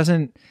character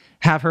doesn't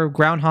have her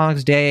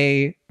Groundhog's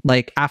Day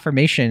like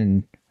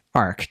affirmation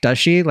arc, does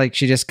she? Like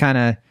she just kind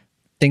of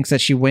thinks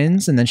that she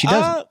wins and then she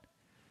doesn't.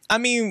 I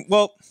mean,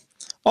 well,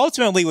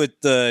 ultimately with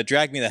the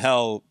Drag Me to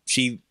Hell,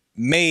 she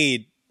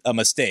made a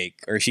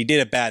mistake or she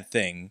did a bad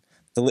thing.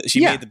 She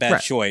made the bad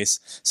choice,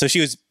 so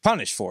she was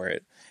punished for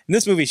it. In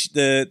this movie,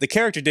 the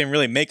character didn't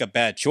really make a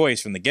bad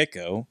choice from the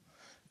get-go.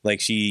 Like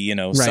she,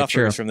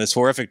 suffers from this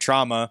horrific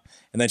trauma,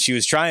 and then she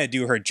was trying to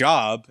do her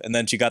job, and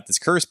then she got this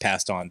curse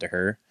passed on to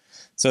her.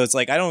 So it's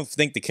like, I don't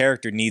think the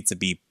character needs to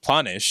be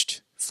punished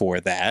for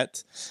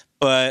that.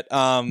 But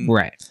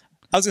right.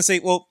 I was going to say,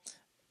 well,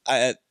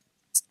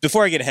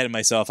 before I get ahead of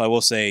myself, I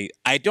will say,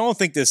 I don't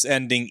think this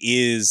ending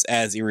is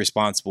as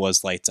irresponsible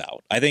as Lights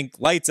Out. I think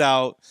Lights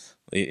Out...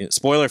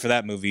 Spoiler for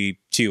that movie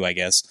too, I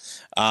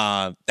guess.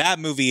 That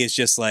movie is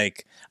just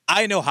like,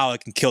 I know how I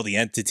can kill the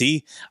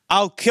entity.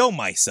 I'll kill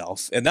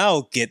myself, and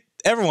that'll get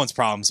everyone's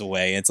problems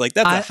away. It's like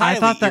that's highly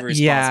irresponsible.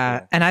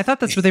 Yeah, and I thought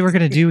that's what they were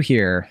going to do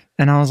here,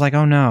 and I was like,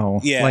 oh no,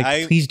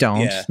 please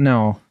don't,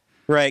 no.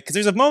 Right, because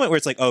there's a moment where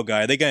it's like, oh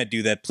god, are they going to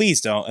do that? Please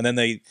don't. And then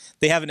they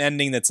have an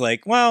ending that's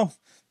like, well,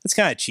 it's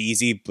kind of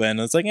cheesy, but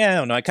it's like, yeah, I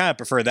don't know. I kind of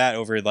prefer that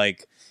over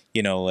like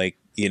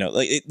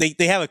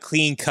they have a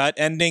clean cut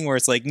ending where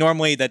it's like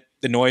normally that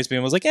annoys me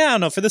and was like, yeah, I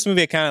don't know, for this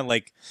movie I kind of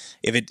like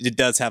if it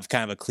does have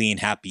kind of a clean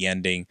happy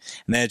ending,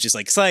 and then it's just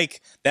like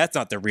psych, that's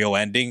not the real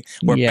ending.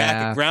 We're back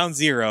at ground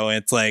zero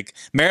and it's like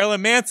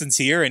Marilyn Manson's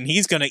here and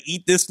he's gonna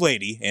eat this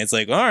lady, and it's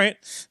like, all right.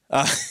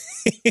 I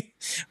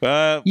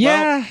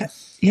get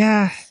it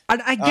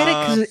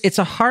because it's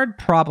a hard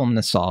problem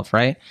to solve,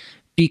 right?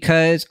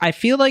 Because I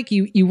feel like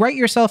you write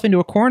yourself into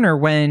a corner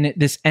when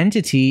this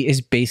entity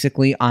is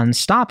basically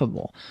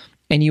unstoppable.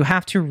 And you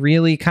have to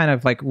really kind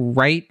of like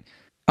write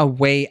a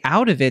way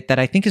out of it that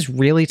I think is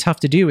really tough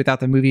to do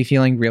without the movie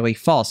feeling really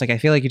false. Like I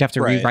feel like you'd have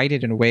to rewrite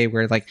it in a way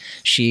where like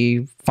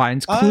she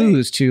finds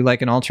clues to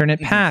like an alternate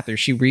path, or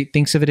she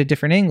thinks of it at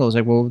different angles.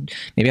 Like, well,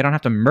 maybe I don't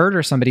have to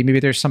murder somebody. Maybe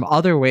there's some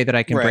other way that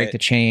I can break the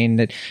chain,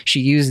 that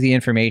she uses the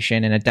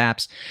information and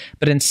adapts.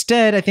 But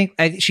instead, I think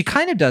she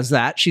kind of does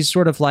that. She's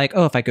sort of like,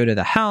 oh, if I go to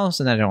the house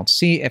and then I don't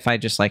see, if I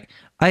just like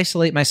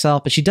isolate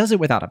myself, but she does it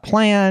without a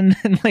plan.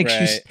 And like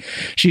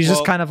she's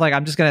just kind of like,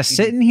 I'm just gonna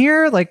sit in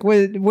here. Like,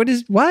 what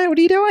are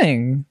you doing?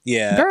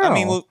 Yeah, girl. I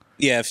mean,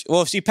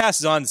 if she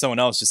passes on to someone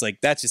else, just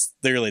like that's just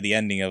literally the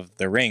ending of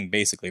The Ring,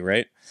 basically,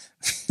 right?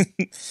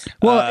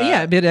 Well,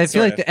 yeah, but I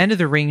feel like the end of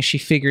The Ring, she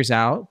figures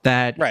out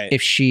that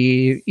if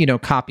she,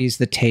 copies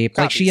the tape,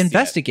 like she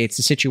investigates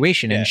the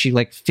situation and she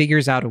like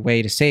figures out a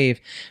way to save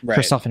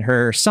herself and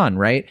her son,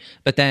 right?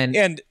 But then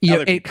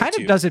it kind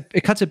of does it.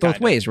 It cuts it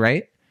both ways,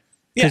 right?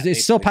 Because it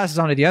still passes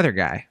on to the other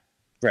guy.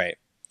 Right.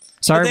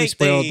 Sorry, But we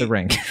spoiled the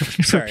ring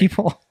for Sorry.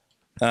 people.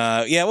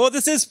 Yeah, well,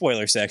 this is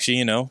spoiler section,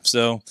 you know,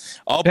 so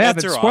all Yeah,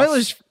 bets but are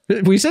spoilers.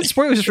 We said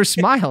spoilers for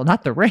Smile,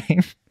 not the ring.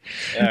 off.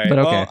 All right. But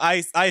okay.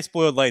 Well, I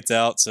spoiled Lights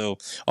Out, so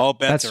all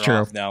bets That's are true.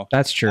 off now.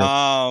 That's true.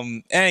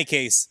 Any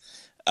case,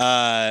 what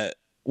I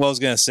was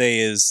gonna say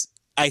is,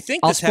 I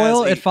think I'll this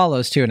spoil has It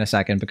Follows too in a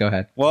second, but go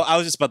ahead. Well, I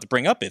was just about to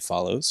bring up It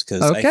Follows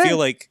because Okay. I feel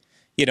like,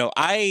 you know,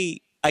 I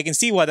can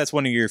see why that's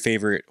one of your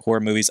favorite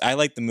horror movies. I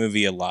like the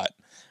movie a lot,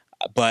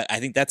 but I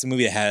think that's a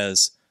movie that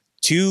has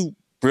two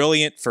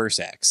brilliant first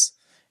acts,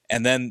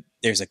 and then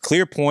there's a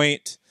clear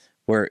point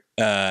where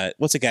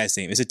what's the guy's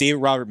name? Is it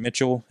David Robert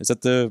Mitchell? Is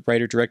that the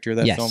writer director of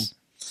that film?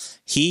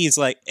 He's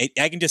like,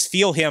 I can just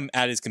feel him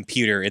at his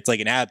computer. It's like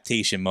an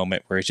adaptation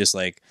moment where it's just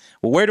like,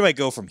 well, where do I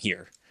go from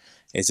here?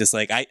 It's just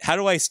like, how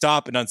do I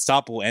stop an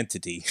unstoppable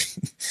entity?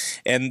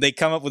 And they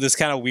come up with this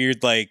kind of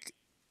weird, like,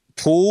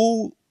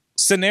 pool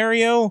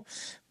scenario.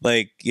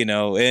 Like, you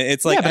know,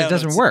 it's like, yeah, but it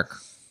doesn't work.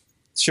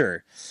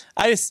 Sure.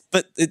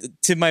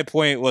 To my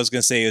point, what I was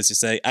going to say is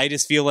just I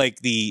just feel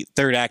like the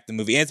third act of the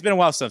movie, and it's been a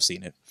while since I've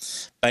seen it,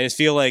 but I just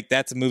feel like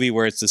that's a movie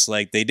where it's just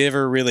like, they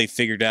never really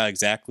figured out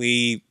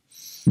exactly.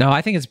 No,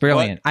 I think it's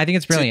brilliant. I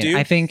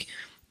think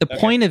the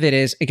point of it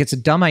is it's a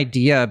dumb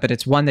idea, but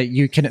it's one that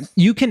you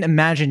can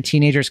imagine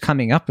teenagers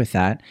coming up with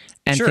that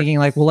and thinking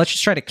like, well, let's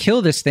just try to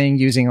kill this thing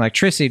using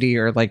electricity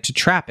or like to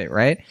trap it,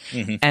 right?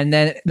 Mm-hmm. And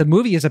then the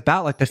movie is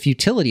about like the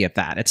futility of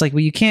that. It's like,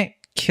 well, you can't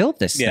kill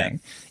this thing,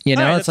 you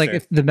know. It's like fair.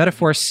 If the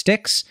metaphor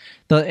sticks,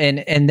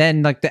 and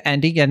then like the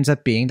ending ends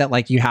up being that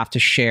like you have to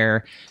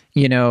share,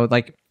 you know,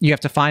 like you have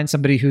to find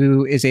somebody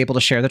who is able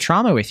to share the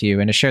trauma with you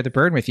and to share the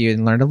burden with you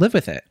and learn to live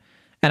with it.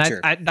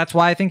 And I that's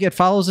why I think It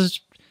Follows is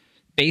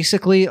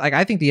basically like,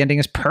 I think the ending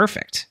is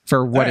perfect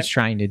for what it's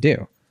trying to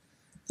do.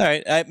 All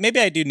right, maybe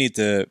I do need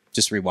to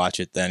just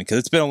rewatch it then, because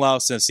it's been a while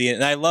since I've seen it,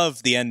 and I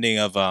love the ending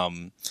of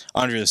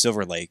Under the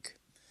Silver Lake.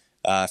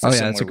 That's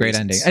a great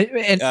ending.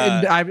 And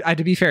I,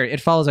 to be fair,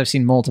 It Follows I've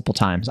seen multiple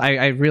times.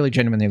 I really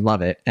genuinely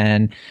love it,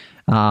 and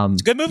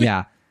it's a good movie.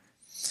 Yeah,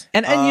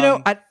 and you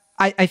know,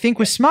 I think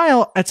with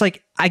Smile, it's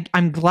like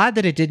I'm glad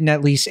that it didn't,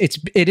 at least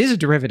it is a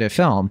derivative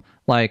film,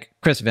 like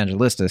Chris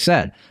Evangelista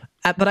said,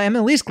 but I am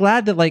at least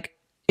glad that like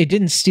it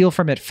didn't steal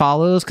from It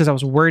Follows, because I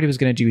was worried it was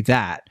going to do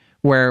that,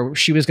 where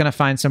she was going to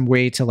find some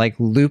way to like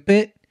loop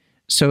it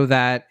so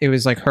that it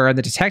was like her and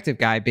the detective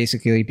guy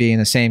basically being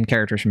the same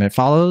characters from It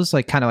Follows,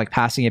 like kind of like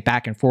passing it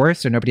back and forth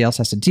so nobody else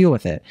has to deal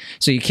with it.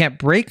 So you can't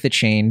break the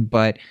chain,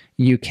 but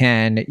you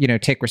can, you know,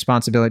 take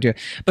responsibility to it.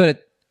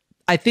 But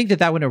I think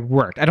that wouldn't have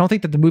worked. I don't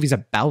think that the movie's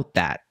about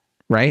that,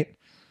 right?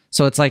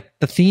 So it's like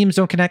the themes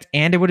don't connect,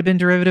 and it would have been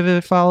derivative of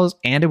It Follows,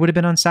 and it would have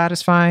been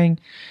unsatisfying.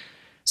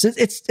 So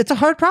it's a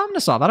hard problem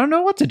to solve. I don't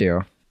know what to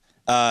do.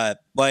 Well,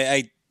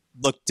 I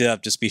looked it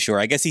up just to be sure.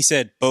 I guess he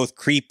said both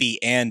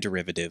creepy and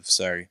derivative.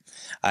 Sorry,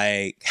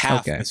 I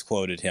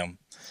misquoted him.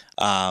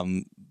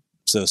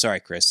 So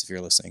sorry, Chris, if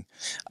you're listening.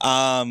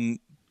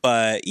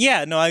 But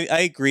yeah, no,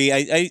 I agree.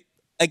 I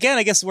again,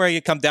 I guess where I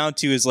come down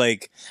to is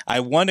like,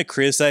 I want to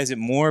criticize it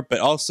more, but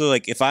also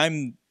like, if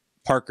I'm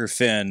Parker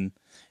Finn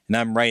and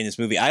I'm writing this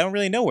movie, I don't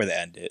really know where to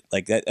end it.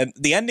 Like that,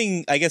 the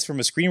ending, I guess, from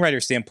a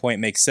screenwriter standpoint,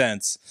 makes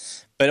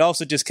sense, but it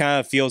also just kind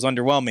of feels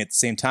underwhelming at the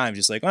same time.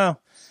 Just like,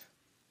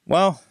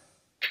 well,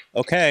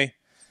 okay.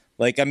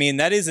 Like, I mean,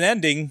 that is an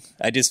ending.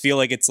 I just feel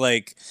like it's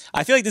like,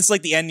 I feel like this is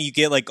like the ending you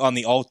get like on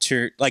the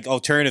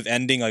alternative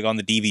ending, like on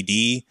the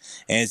DVD.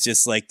 And it's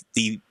just like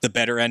the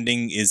better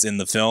ending is in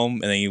the film.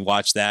 And then you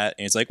watch that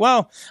and it's like,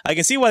 well, I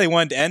can see why they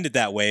wanted to end it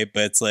that way.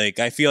 But it's like,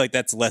 I feel like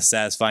that's a less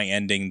satisfying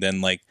ending than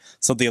like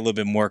something a little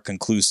bit more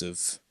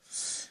conclusive.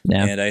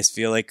 Yeah. And I just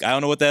feel like, I don't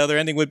know what that other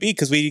ending would be,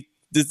 because this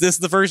is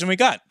the version we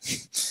got.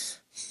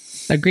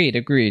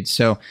 Agreed.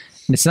 So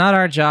it's not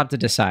our job to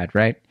decide,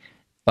 right?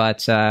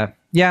 But,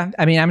 yeah,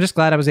 I mean, I'm just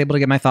glad I was able to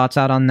get my thoughts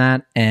out on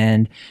that,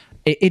 and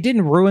it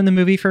didn't ruin the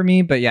movie for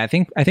me. But yeah, I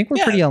think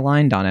we're pretty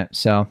aligned on it.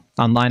 So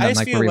online on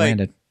like where we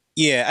landed.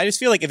 Yeah, I just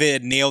feel like if it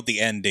had nailed the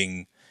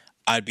ending,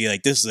 I'd be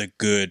like, this is a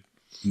good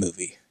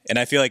movie. And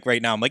I feel like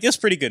right now I'm like, this is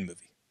a pretty good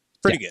movie,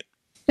 pretty good.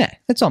 Yeah,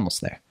 it's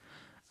almost there.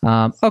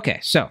 Okay,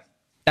 so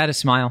that is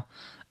Smile.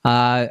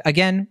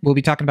 Again, we'll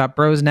be talking about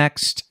Bros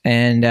next,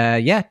 and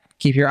yeah,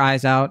 keep your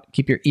eyes out,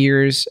 keep your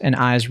ears and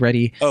eyes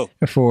ready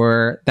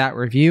for that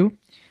review.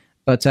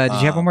 But did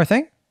you have one more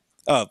thing?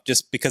 Oh,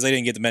 just because I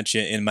didn't get to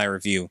mention it in my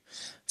review.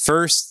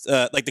 First,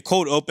 like the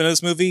cold open of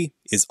this movie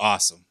is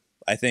awesome.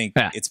 I think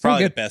it's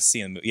probably the best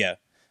scene in the movie. Yeah,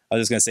 I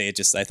was just going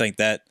to say, I think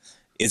that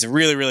is a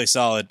really, really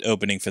solid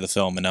opening for the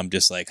film. And I'm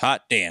just like,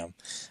 hot damn,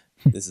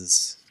 this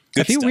is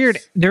good stuff. Weird.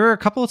 There were a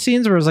couple of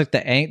scenes where it was like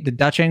the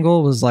Dutch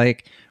angle was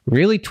like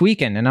really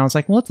tweaking. And I was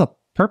like, well, what's the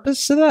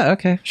purpose of that?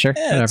 Okay, sure.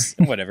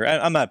 Whatever.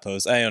 I'm not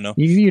opposed. I don't know.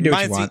 You do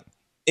what you want.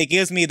 It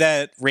gives me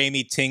that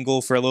Raimi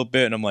tingle for a little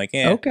bit, and I'm like,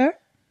 okay,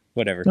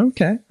 whatever.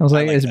 Okay. I was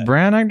like, is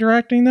Branagh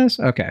directing this?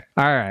 Okay.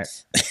 All right.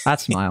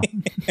 That's Smile.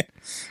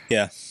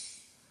 Yeah.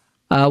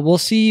 We'll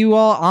see you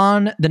all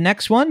on the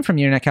next one from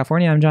Internet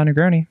California. I'm John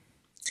Negroni.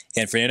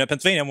 And for Internet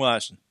Pennsylvania, I'm Will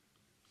Ashton.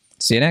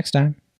 See you next time.